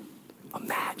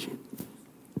 Imagine.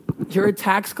 You're a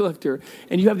tax collector,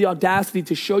 and you have the audacity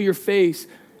to show your face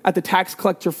at the tax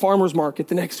collector farmer's market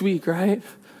the next week, right?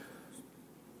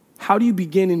 How do you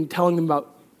begin in telling them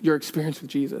about your experience with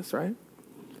Jesus, right?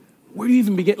 Where do you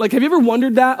even begin? Like, have you ever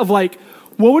wondered that of like,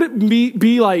 what would it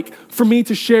be like for me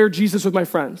to share Jesus with my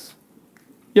friends?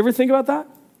 You ever think about that?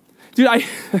 Dude,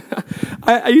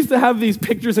 I used to have these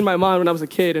pictures in my mind when I was a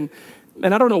kid, and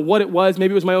I don't know what it was.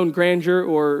 Maybe it was my own grandeur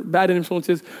or bad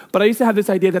influences, but I used to have this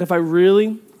idea that if I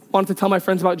really wanted to tell my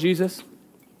friends about Jesus,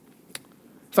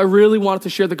 if I really wanted to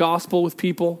share the gospel with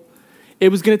people, it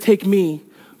was going to take me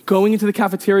going into the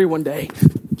cafeteria one day,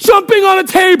 jumping on a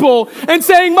table and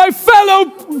saying, my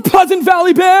fellow Pleasant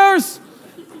Valley Bears,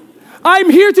 I'm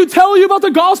here to tell you about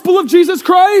the gospel of Jesus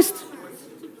Christ.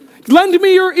 Lend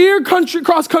me your ear,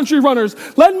 cross-country runners.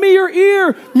 Lend me your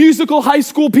ear, musical high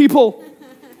school people.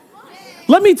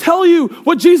 Let me tell you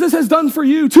what Jesus has done for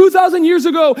you. 2,000 years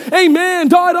ago, a man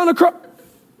died on a cross.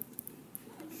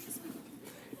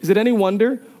 Is it any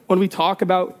wonder when we talk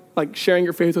about like sharing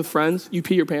your faith with friends, you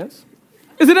pee your pants?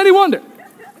 Is it any wonder?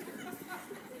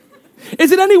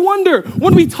 Is it any wonder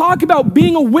when we talk about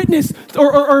being a witness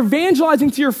or evangelizing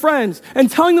to your friends and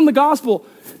telling them the gospel?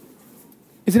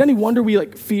 Is it any wonder we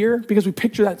like fear because we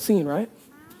picture that scene, right?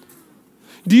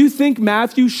 Do you think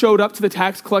Matthew showed up to the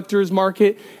tax collector's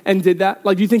market and did that?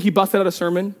 Like, do you think he busted out a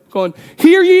sermon going,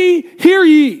 hear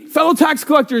ye, fellow tax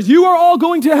collectors, you are all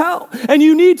going to hell and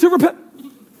you need to repent.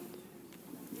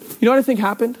 You know what I think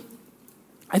happened?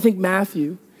 I think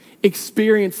Matthew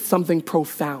experienced something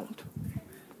profound.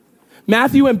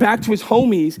 Matthew went back to his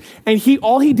homies and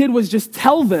all he did was just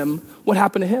tell them what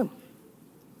happened to him.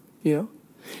 You know?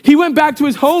 He went back to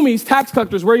his homies, tax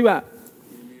collectors, where are you at?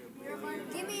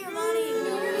 Give me your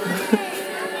money.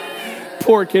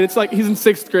 Poor kid. It's like he's in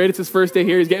 6th grade. It's his first day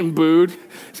here. He's getting booed.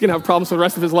 He's going to have problems for the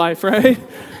rest of his life, right?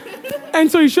 And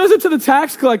so he shows up to the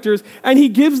tax collectors and he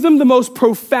gives them the most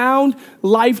profound,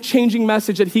 life-changing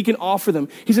message that he can offer them.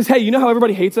 He says, hey, you know how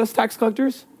everybody hates us, tax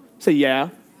collectors? Say, yeah.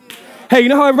 Hey, you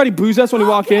know how everybody boos us when we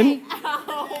walk in?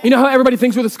 You know how everybody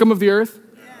thinks we're the scum of the earth?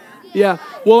 Yeah.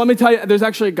 Well, let me tell you, there's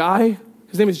actually a guy,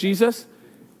 his name is Jesus,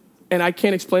 and I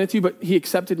can't explain it to you, but he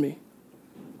accepted me.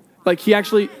 Like he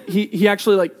actually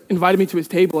like invited me to his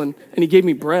table and he gave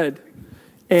me bread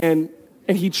and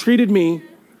he treated me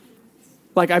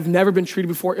like I've never been treated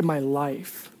before in my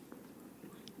life.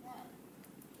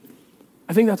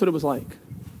 I think that's what it was like.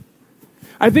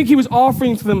 I think he was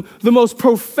offering to them the most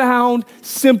profound,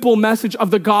 simple message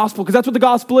of the gospel, because that's what the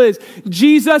gospel is.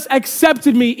 Jesus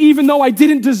accepted me even though I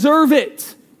didn't deserve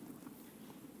it.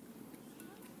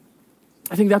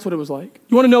 I think that's what it was like.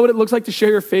 You want to know what it looks like to share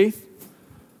your faith?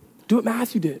 Do what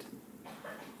Matthew did.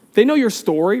 They know your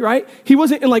story, right? He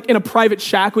wasn't in a private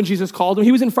shack when Jesus called him.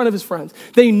 He was in front of his friends.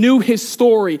 They knew his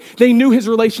story. They knew his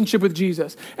relationship with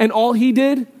Jesus. And all he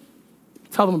did,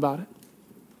 tell them about it.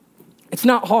 It's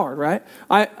not hard, right?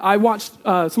 I watched,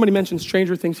 somebody mentioned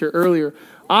Stranger Things here earlier.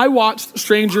 I watched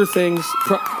Stranger Things.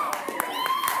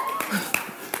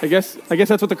 I guess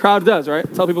that's what the crowd does, right?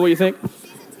 Tell people what you think.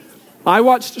 I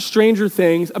watched Stranger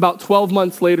Things about 12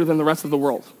 months later than the rest of the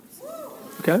world.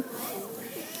 Okay?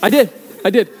 I did.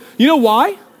 You know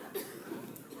why?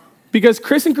 because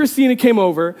Chris and Christina came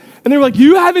over and they were like,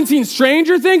 you haven't seen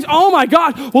Stranger Things? Oh my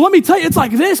God. Well, let me tell you, it's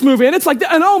like this movie and it's like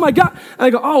that. And oh my God. And I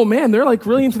go, oh man, they're like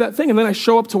really into that thing. And then I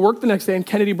show up to work the next day and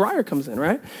Kennedy Breyer comes in,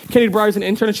 right? Kennedy Breyer's an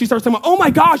intern and she starts talking about, oh my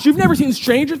gosh, you've never seen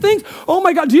Stranger Things? Oh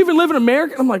my God, do you even live in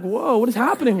America? I'm like, whoa, what is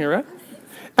happening here, right?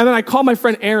 And then I call my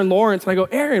friend Aaron Lawrence and I go,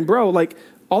 Aaron, bro, like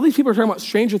all these people are talking about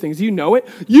Stranger Things. Do you know it?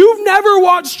 You've never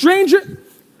watched Stranger.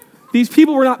 These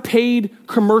people were not paid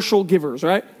commercial givers,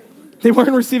 right? They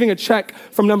weren't receiving a check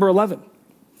from Number 11.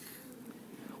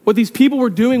 What these people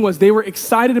were doing was they were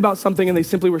excited about something and they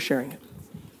simply were sharing it.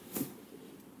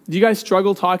 Do you guys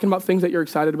struggle talking about things that you're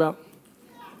excited about?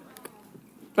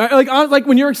 Like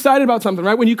when you're excited about something,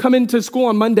 right? When you come into school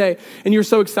on Monday and you're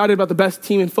so excited about the best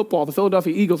team in football, the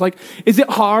Philadelphia Eagles, like, is it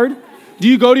hard? Do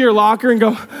you go to your locker and go,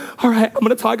 all right, I'm going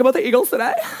to talk about the Eagles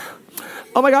today.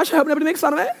 Oh my gosh, I hope nobody makes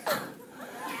fun of it.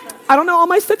 I don't know all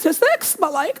my statistics,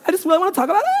 but like, I just really want to talk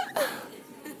about it.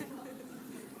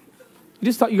 You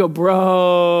just thought, you go,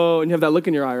 bro, and you have that look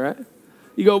in your eye, right?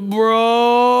 You go,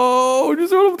 bro,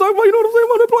 just what I'm talking about, you know what I'm saying,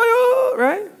 multiplier,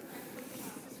 right?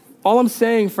 All I'm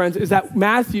saying, friends, is that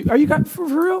Matthew, are you guys for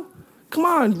real? Come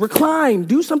on, recline,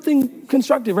 do something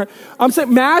constructive, right? I'm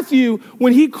saying Matthew,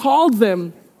 when he called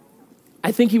them,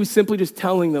 I think he was simply just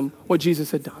telling them what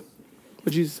Jesus had done,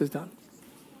 what Jesus has done.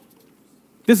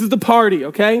 This is the party,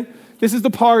 okay? This is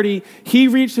the party. He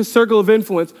reached his circle of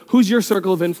influence. Who's your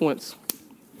circle of influence?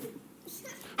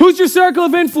 Who's your circle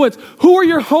of influence? Who are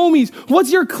your homies?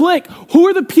 What's your clique? Who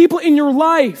are the people in your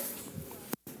life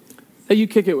that you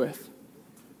kick it with?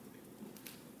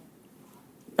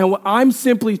 And what I'm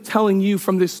simply telling you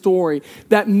from this story,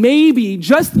 that maybe,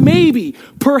 just maybe,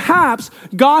 perhaps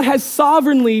God has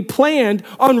sovereignly planned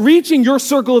on reaching your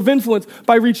circle of influence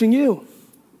by reaching you.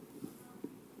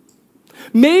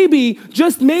 Maybe,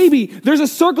 just maybe, there's a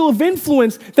circle of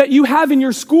influence that you have in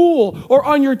your school or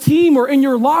on your team or in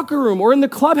your locker room or in the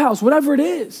clubhouse, whatever it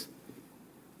is.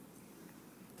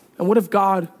 And what if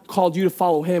God called you to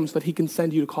follow him so that he can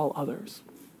send you to call others?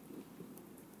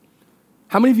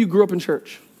 How many of you grew up in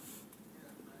church?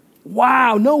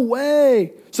 Wow, no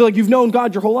way. So like you've known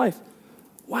God your whole life.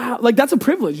 Wow, like that's a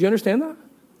privilege. You understand that?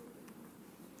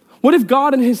 What if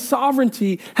God in his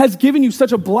sovereignty has given you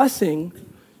such a blessing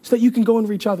so that you can go and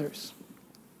reach others?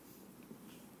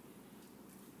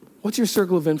 What's your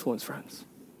circle of influence, friends?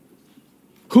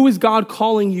 Who is God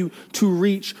calling you to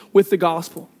reach with the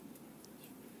gospel?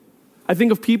 I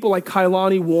think of people like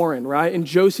Kailani Warren, right? And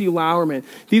Josie Lowerman.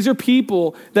 These are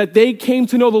people that they came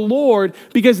to know the Lord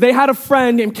because they had a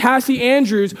friend named Cassie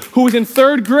Andrews who was in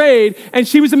 3rd grade and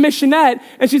she was a missionette.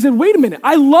 And she said, wait a minute,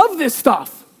 I love this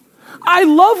stuff. I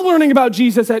love learning about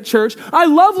Jesus at church. I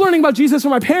love learning about Jesus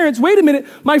from my parents. Wait a minute,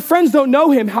 my friends don't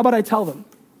know him. How about I tell them?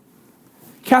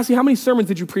 Cassie, how many sermons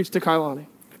did you preach to Kailani?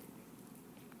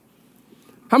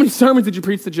 How many sermons did you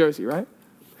preach to Josie, right?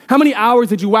 How many hours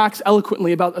did you wax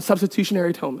eloquently about a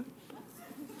substitutionary atonement?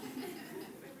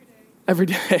 Every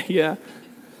day, yeah.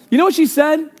 You know what she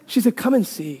said? She said, come and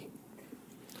see.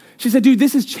 She said, dude,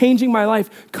 this is changing my life.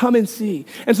 Come and see.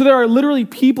 And so there are literally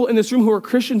people in this room who are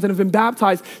Christians and have been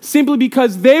baptized simply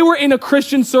because they were in a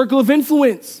Christian circle of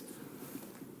influence.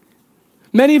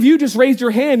 Many of you just raised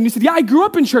your hand and you said, yeah, I grew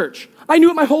up in church. I knew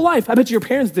it my whole life. I bet you your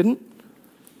parents didn't.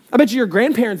 I bet you your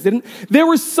grandparents didn't. There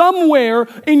was somewhere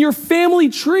in your family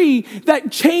tree that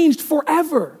changed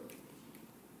forever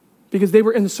because they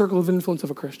were in the circle of influence of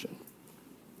a Christian.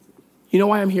 You know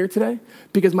why I'm here today?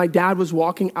 Because my dad was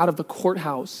walking out of the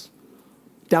courthouse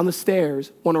down the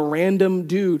stairs when a random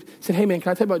dude said, hey man,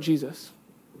 can I tell you about Jesus?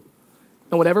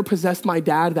 And whatever possessed my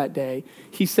dad that day,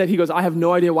 he goes, I have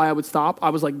no idea why I would stop. I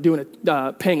was like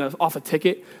paying off a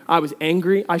ticket. I was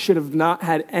angry. I should have not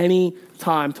had any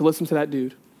time to listen to that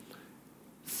dude.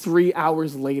 3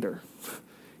 hours later,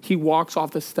 he walks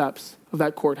off the steps of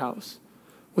that courthouse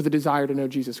with a desire to know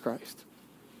Jesus Christ.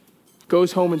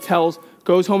 Goes home and tells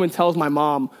my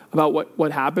mom about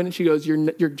what happened. And she goes,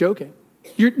 you're joking.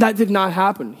 That did not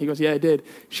happen. He goes, yeah, it did.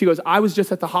 She goes, I was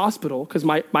just at the hospital because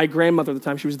my grandmother at the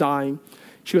time, she was dying.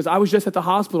 She goes, I was just at the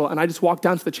hospital and I just walked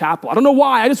down to the chapel. I don't know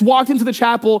why. I just walked into the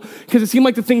chapel because it seemed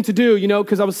like the thing to do,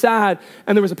 because I was sad.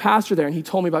 And there was a pastor there and he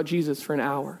told me about Jesus for an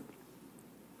hour.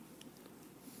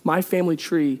 My family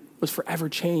tree was forever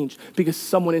changed because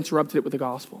someone interrupted it with the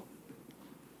gospel.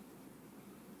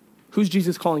 Who's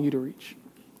Jesus calling you to reach?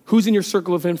 Who's in your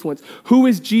circle of influence? Who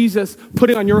is Jesus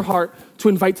putting on your heart to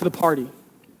invite to the party?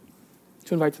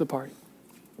 To invite to the party.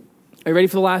 Are you ready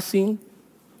for the last scene?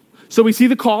 So we see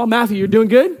the call. Matthew, you're doing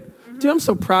good? Mm-hmm. Dude, I'm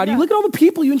so proud of you. Look at all the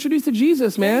people you introduced to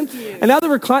Jesus, man. And now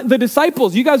the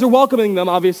disciples, you guys are welcoming them,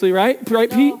 obviously, right? Right,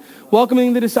 Pete?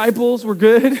 Welcoming the disciples. We're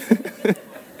good.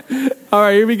 All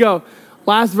right, here we go.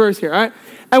 Last verse here, all right?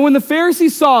 And when the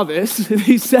Pharisees saw this,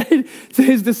 he said to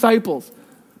his disciples,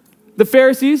 the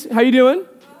Pharisees, how you doing?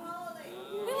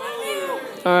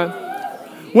 All right.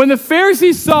 When the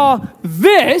Pharisees saw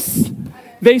this,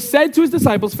 they said to his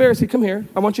disciples, Pharisee, come here.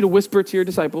 I want you to whisper to your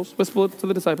disciples. Whisper to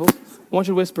the disciples. I want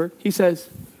you to whisper. He says,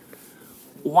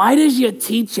 why does your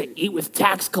teacher eat with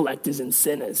tax collectors and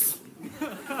sinners?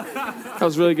 That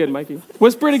was really good, Mikey.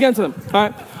 Whisper it again to them. All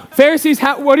right. Pharisees,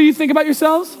 what do you think about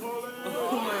yourselves?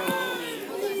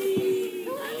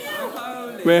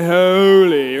 We're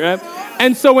holy, right?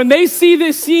 And so when they see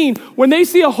this scene, when they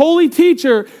see a holy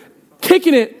teacher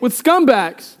kicking it with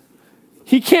scumbags,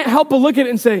 he can't help but look at it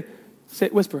and say,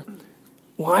 whisper,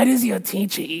 why does your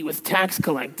teacher eat with tax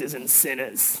collectors and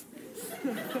sinners?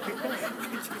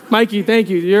 Mikey, thank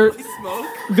you. You're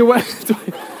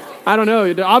I don't know.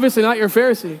 You're obviously not your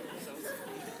Pharisee.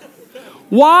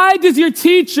 Why does your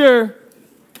teacher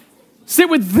sit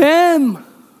with them?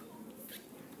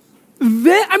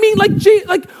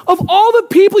 Like of all the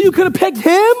people you could have picked,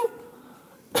 him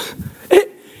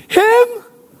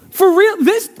for real.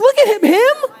 Look at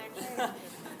him.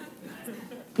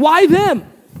 Why them?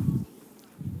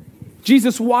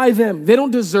 Jesus, why them? They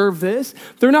don't deserve this.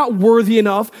 They're not worthy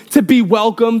enough to be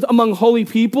welcomed among holy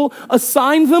people.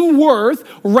 Assign them worth,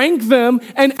 rank them,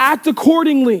 and act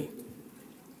accordingly.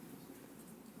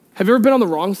 Have you ever been on the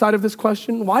wrong side of this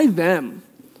question? Why them?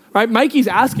 Right? Mikey's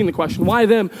asking the question, why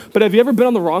them? But have you ever been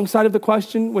on the wrong side of the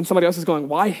question when somebody else is going,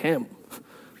 why him?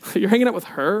 You're hanging out with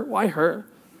her? Why her?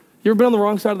 You ever been on the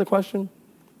wrong side of the question?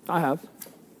 I have.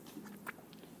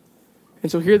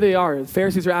 And so here they are. The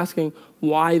Pharisees are asking,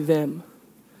 why them?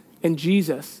 And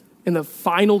Jesus, in the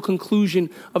final conclusion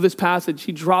of this passage,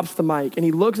 he drops the mic and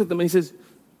he looks at them and he says,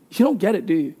 you don't get it,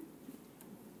 do you?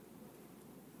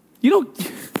 You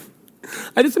don't.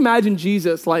 I just imagine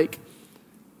Jesus like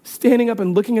standing up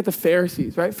and looking at the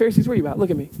Pharisees, right? Pharisees, where are you at?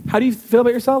 Look at me. How do you feel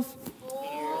about yourself?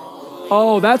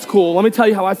 Oh, that's cool. Let me tell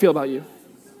you how I feel about you.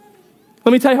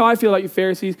 Let me tell you how I feel about you,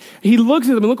 Pharisees. He looks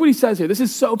at them and look what he says here. This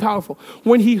is so powerful.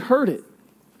 When he heard it,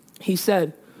 he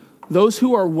said, those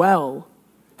who are well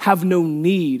have no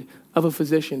need of a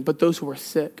physician, but those who are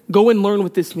sick. Go and learn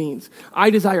what this means. I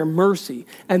desire mercy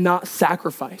and not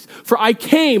sacrifice. For I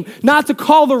came not to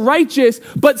call the righteous,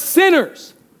 but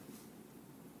sinners.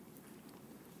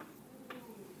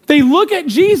 They look at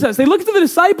Jesus, they look at the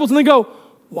disciples and they go,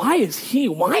 why is he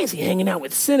hanging out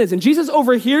with sinners? And Jesus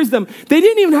overhears them. They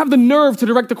didn't even have the nerve to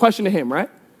direct the question to him, right?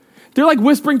 They're like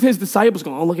whispering to his disciples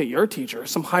going, oh, look at your teacher,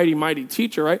 some mighty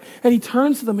teacher, right? And he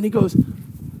turns to them and he goes,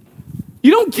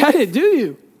 you don't get it, do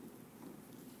you?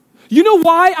 You know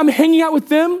why I'm hanging out with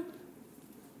them?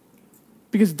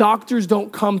 Because doctors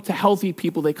don't come to healthy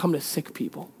people, they come to sick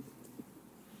people.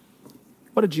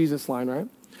 What a Jesus line, right?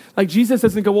 Like Jesus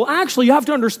doesn't go, well, actually, you have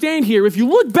to understand here, if you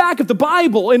look back at the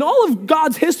Bible and all of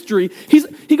God's history,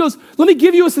 he goes, let me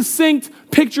give you a succinct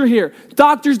picture here.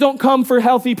 Doctors don't come for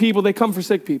healthy people, they come for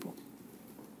sick people.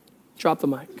 Drop the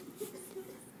mic.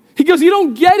 He goes, you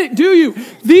don't get it, do you?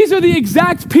 These are the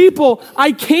exact people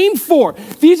I came for.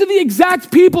 These are the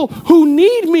exact people who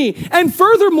need me. And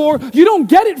furthermore, you don't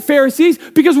get it, Pharisees,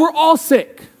 because we're all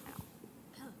sick.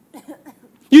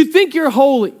 You think you're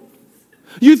holy.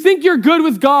 You think you're good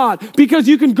with God because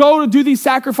you can go to do these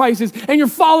sacrifices and you're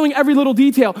following every little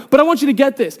detail. But I want you to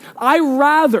get this.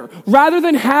 Rather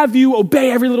than have you obey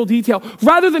every little detail,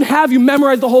 rather than have you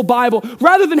memorize the whole Bible,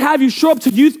 rather than have you show up to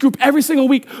youth group every single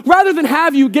week, rather than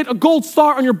have you get a gold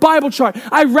star on your Bible chart,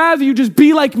 I'd rather you just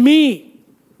be like me.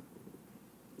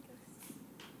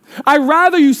 I'd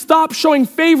rather you stop showing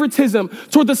favoritism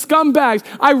toward the scumbags.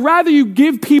 I'd rather you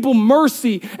give people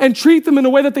mercy and treat them in a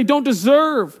way that they don't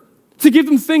deserve. To give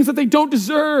them things that they don't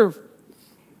deserve.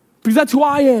 Because that's who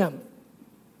I am.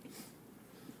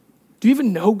 Do you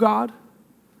even know God?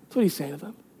 That's what he's saying to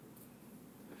them.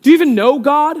 Do you even know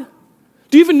God?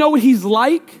 Do you even know what he's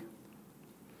like?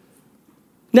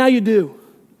 Now you do.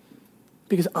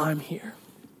 Because I'm here.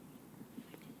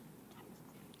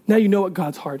 Now you know what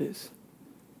God's heart is.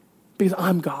 Because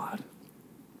I'm God.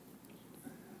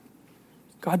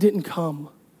 God didn't come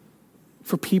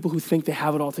for people who think they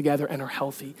have it all together and are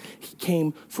healthy. He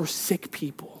came for sick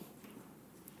people.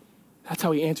 That's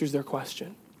how he answers their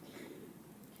question.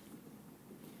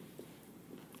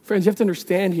 Friends, you have to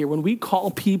understand here, when we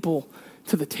call people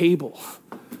to the table,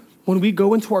 when we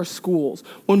go into our schools,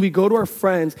 when we go to our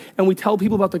friends and we tell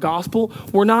people about the gospel,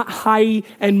 we're not high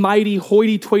and mighty,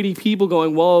 hoity-toity people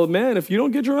going, well, man, if you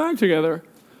don't get your act together.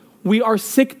 We are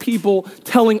sick people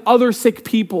telling other sick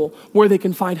people where they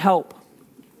can find help.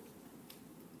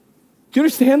 Do you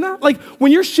understand that? Like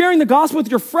when you're sharing the gospel with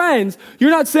your friends,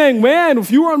 you're not saying, man, if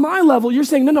you were on my level, you're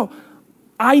saying, no,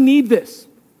 I need this.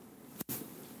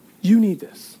 You need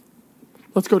this.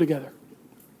 Let's go together.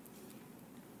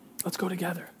 Let's go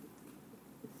together.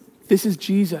 This is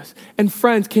Jesus. And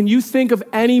friends, can you think of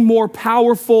any more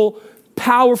powerful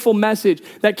message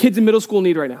that kids in middle school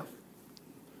need right now?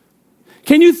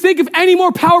 Can you think of any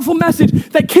more powerful message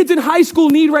that kids in high school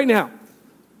need right now?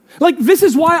 Like, this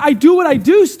is why I do what I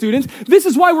do, students. This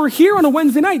is why we're here on a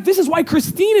Wednesday night. This is why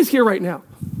Christine is here right now.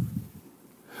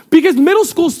 Because middle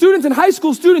school students and high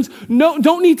school students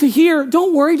don't need to hear,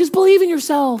 don't worry, just believe in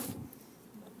yourself.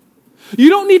 You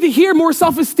don't need to hear more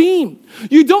self-esteem.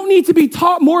 You don't need to be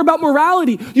taught more about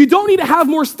morality. You don't need to have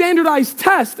more standardized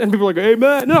tests. And people are like,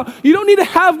 amen. No, you don't need to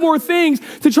have more things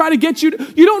to try to get you.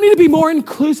 You don't need to be more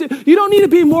inclusive. You don't need to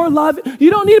be more loving. You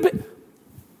don't need to be.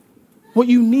 What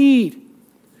you need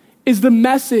is the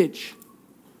message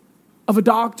of a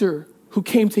doctor who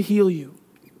came to heal you.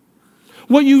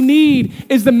 What you need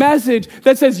is the message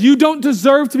that says you don't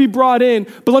deserve to be brought in,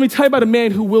 but let me tell you about a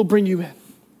man who will bring you in.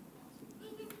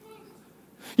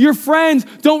 Your friends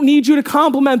don't need you to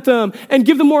compliment them and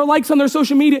give them more likes on their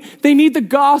social media. They need the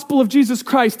gospel of Jesus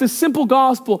Christ, the simple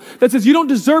gospel that says you don't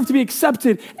deserve to be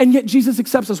accepted, and yet Jesus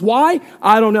accepts us. Why?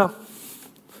 I don't know.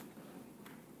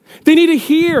 They need to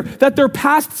hear that their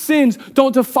past sins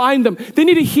don't define them. They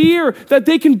need to hear that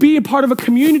they can be a part of a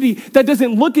community that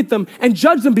doesn't look at them and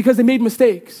judge them because they made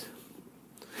mistakes.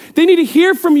 They need to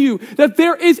hear from you that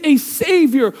there is a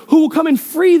Savior who will come and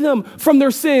free them from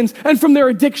their sins and from their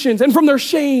addictions and from their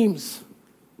shames.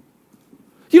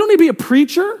 You don't need to be a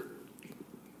preacher.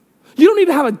 You don't need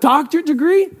to have a doctorate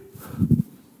degree.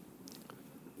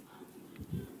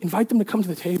 Invite them to come to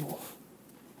the table.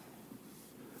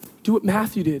 Do what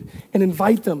Matthew did and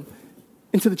invite them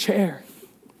into the chair.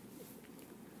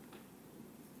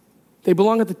 They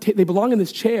belong in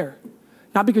this chair,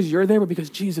 not because you're there, but because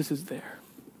Jesus is there.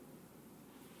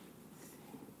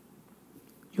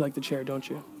 You like the chair, don't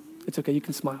you? It's okay, you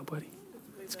can smile, buddy.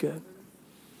 It's good.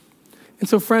 And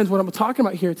so, friends, what I'm talking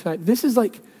about here tonight, this is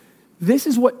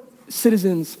what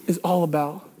Citizens is all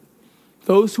about.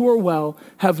 Those who are well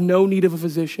have no need of a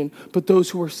physician, but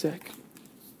those who are sick.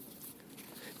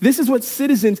 This is what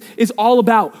Citizens is all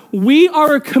about. We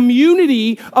are a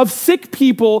community of sick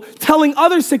people telling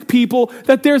other sick people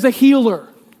that there's a healer.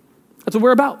 That's what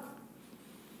we're about.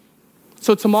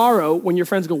 So tomorrow, when your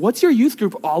friends go, what's your youth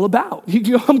group all about?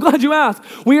 I'm glad you asked.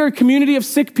 We are a community of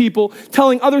sick people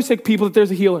telling other sick people that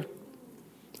there's a healer.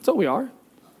 That's what we are.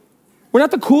 We're not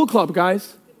the cool club,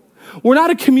 guys. We're not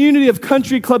a community of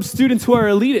country club students who are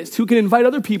elitists, who can invite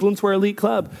other people into our elite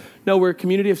club. No, we're a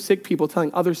community of sick people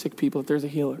telling other sick people that there's a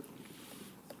healer.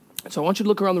 So I want you to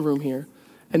look around the room here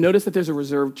and notice that there's a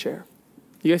reserved chair.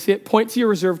 You guys see it? Point to your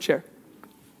reserved chair.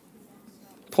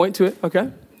 Point to it,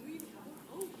 okay?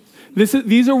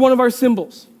 These are one of our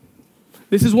symbols.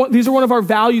 These are one of our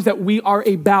values that we are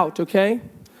about, okay?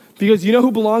 Because you know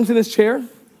who belongs in this chair?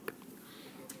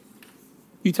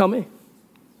 You tell me.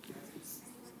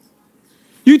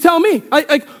 You tell me.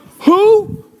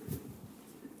 Who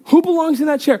belongs in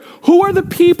that chair? Who are the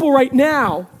people right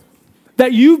now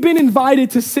that you've been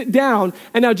invited to sit down,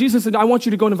 and now Jesus said, I want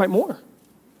you to go and invite more.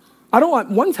 I don't want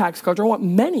one tax collector, I want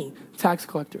many tax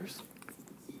collectors.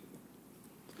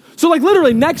 So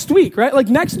literally next week, right?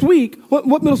 Next week, what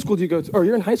middle school do you go to? Oh,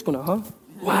 you're in high school now, huh?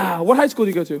 Wow, what high school do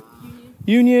you go to?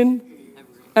 Union?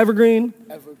 Evergreen?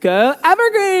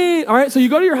 Evergreen. All right, so you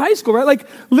go to your high school, right?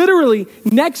 Literally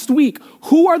next week,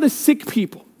 who are the sick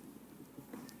people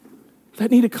that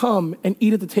need to come and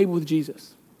eat at the table with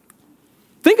Jesus?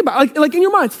 Think about, in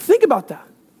your minds, think about that.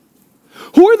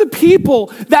 Who are the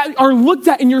people that are looked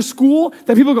at in your school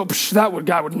that people go, that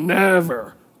guy would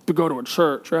never go to a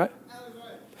church, right?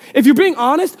 If you're being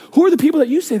honest, who are the people that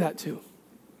you say that to?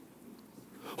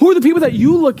 Who are the people that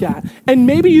you look at? And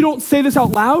maybe you don't say this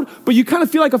out loud, but you kind of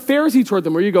feel like a Pharisee toward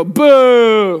them where you go,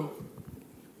 boo.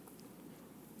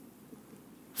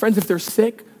 Friends, if they're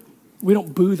sick, we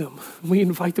don't boo them. We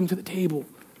invite them to the table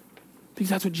because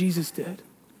that's what Jesus did.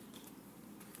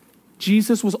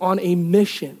 Jesus was on a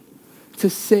mission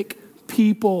to sick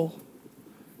people.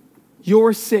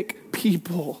 You're sick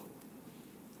people.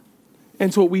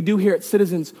 And so what we do here at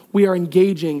Citizens, we are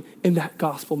engaging in that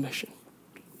gospel mission.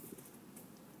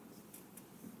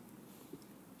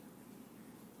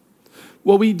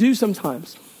 What we do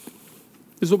sometimes,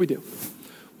 this is what we do.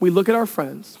 We look at our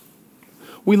friends.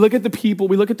 We look at the people,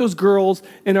 we look at those girls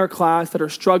in our class that are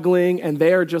struggling and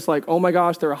they are just like, oh my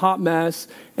gosh, they're a hot mess.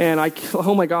 And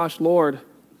oh my gosh, Lord,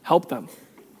 help them.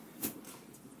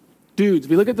 dudes.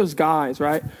 We look at those guys,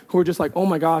 right, who are just like, oh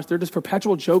my gosh, they're just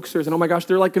perpetual jokesters. And oh my gosh,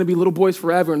 they're like going to be little boys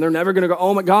forever. And they're never going to go,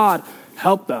 oh my God,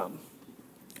 help them.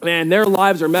 Man, their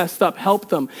lives are messed up. Help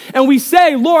them. And we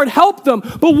say, Lord, help them.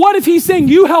 But what if he's saying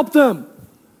you help them?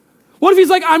 What if he's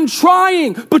like, I'm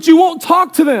trying, but you won't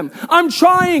talk to them? I'm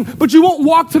trying, but you won't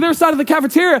walk to their side of the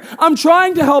cafeteria. I'm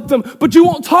trying to help them, but you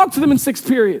won't talk to them in sixth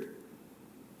period.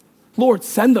 Lord,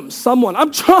 send them someone.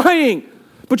 I'm trying,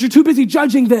 but you're too busy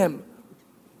judging them.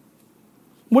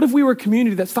 What if we were a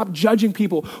community that stopped judging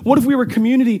people? What if we were a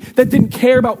community that didn't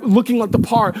care about looking like the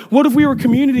part? What if we were a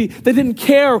community that didn't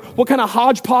care what kind of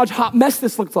hodgepodge hot mess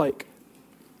this looked like?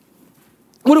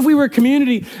 What if we were a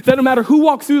community that no matter who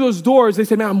walked through those doors, they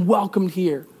said, man, I'm welcomed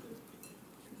here?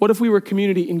 What if we were a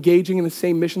community engaging in the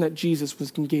same mission that Jesus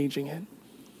was engaging in?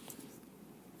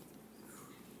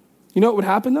 You know what would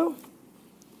happen though?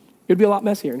 It'd be a lot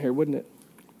messier in here, wouldn't it?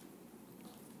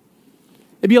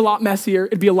 It'd be a lot messier.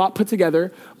 It'd be a lot put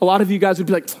together. A lot of you guys would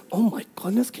be like, oh my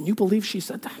goodness, can you believe she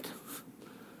said that?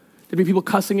 There'd be people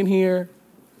cussing in here.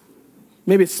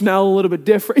 Maybe it smelled a little bit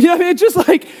different. You know what I mean? It's just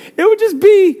like, it would just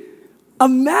be a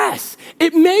mess.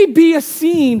 It may be a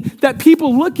scene that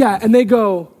people look at and they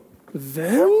go,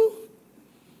 them? Do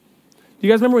you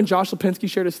guys remember when Josh Lipinski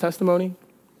shared his testimony?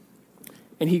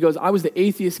 And he goes, I was the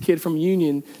atheist kid from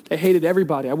Union that hated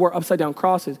everybody. I wore upside down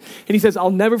crosses. And he says, I'll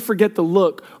never forget the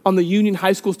look on the Union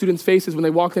high school students' faces when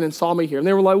they walked in and saw me here. And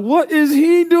they were like, what is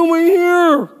he doing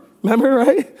here? Remember,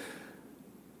 right?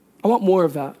 I want more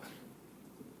of that.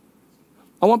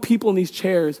 I want people in these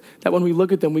chairs that when we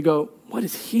look at them, we go, what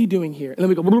is he doing here? And then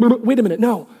we go, wait a minute,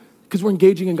 no, because we're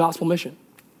engaging in gospel mission.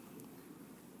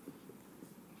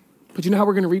 But you know how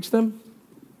we're going to reach them?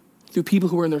 Through people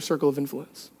who are in their circle of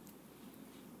influence.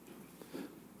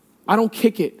 I don't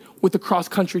kick it with the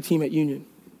cross-country team at Union.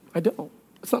 I don't.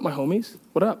 It's not my homies.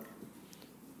 What up?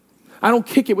 I don't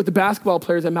kick it with the basketball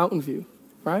players at Mountain View,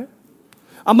 right?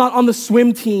 I'm not on the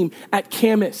swim team at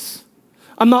Camas.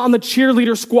 I'm not on the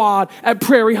cheerleader squad at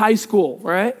Prairie High School,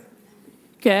 right?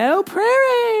 Go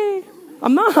Prairie.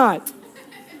 I'm not.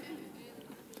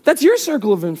 That's your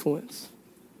circle of influence.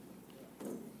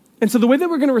 And so the way that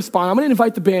we're going to respond, I'm going to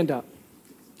invite the band up.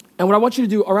 And what I want you to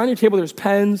do, around your table, there's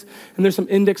pens and there's some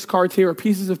index cards here or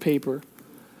pieces of paper.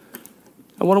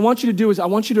 And what I want you to do is I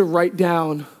want you to write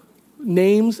down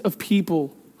names of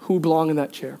people who belong in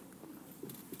that chair.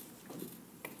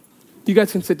 You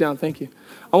guys can sit down, thank you.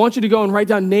 I want you to go and write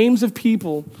down names of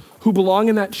people who belong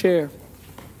in that chair.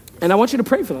 And I want you to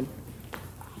pray for them.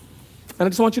 And I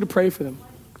just want you to pray for them.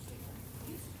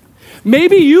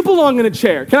 Maybe you belong in a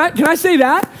chair. Can I say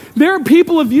that? There are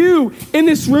people of you in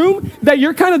this room that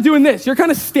you're kind of doing this. You're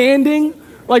kind of standing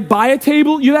like by a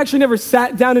table. You actually never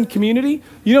sat down in community.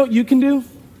 You know what you can do?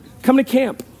 Come to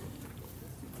camp.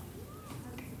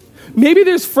 Maybe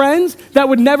there's friends that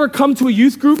would never come to a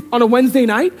youth group on a Wednesday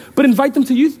night, but invite them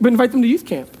to youth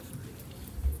camp.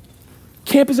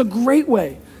 Camp is a great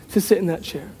way to sit in that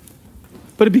chair.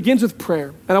 But it begins with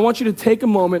prayer. And I want you to take a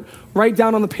moment, write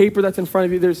down on the paper that's in front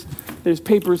of you. There's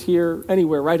papers here,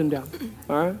 anywhere, write them down,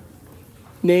 all right?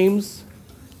 Names.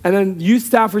 And then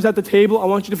youth staffers at the table, I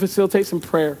want you to facilitate some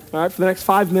prayer, all right? For the next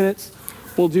 5 minutes,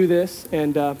 we'll do this,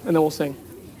 and then we'll sing.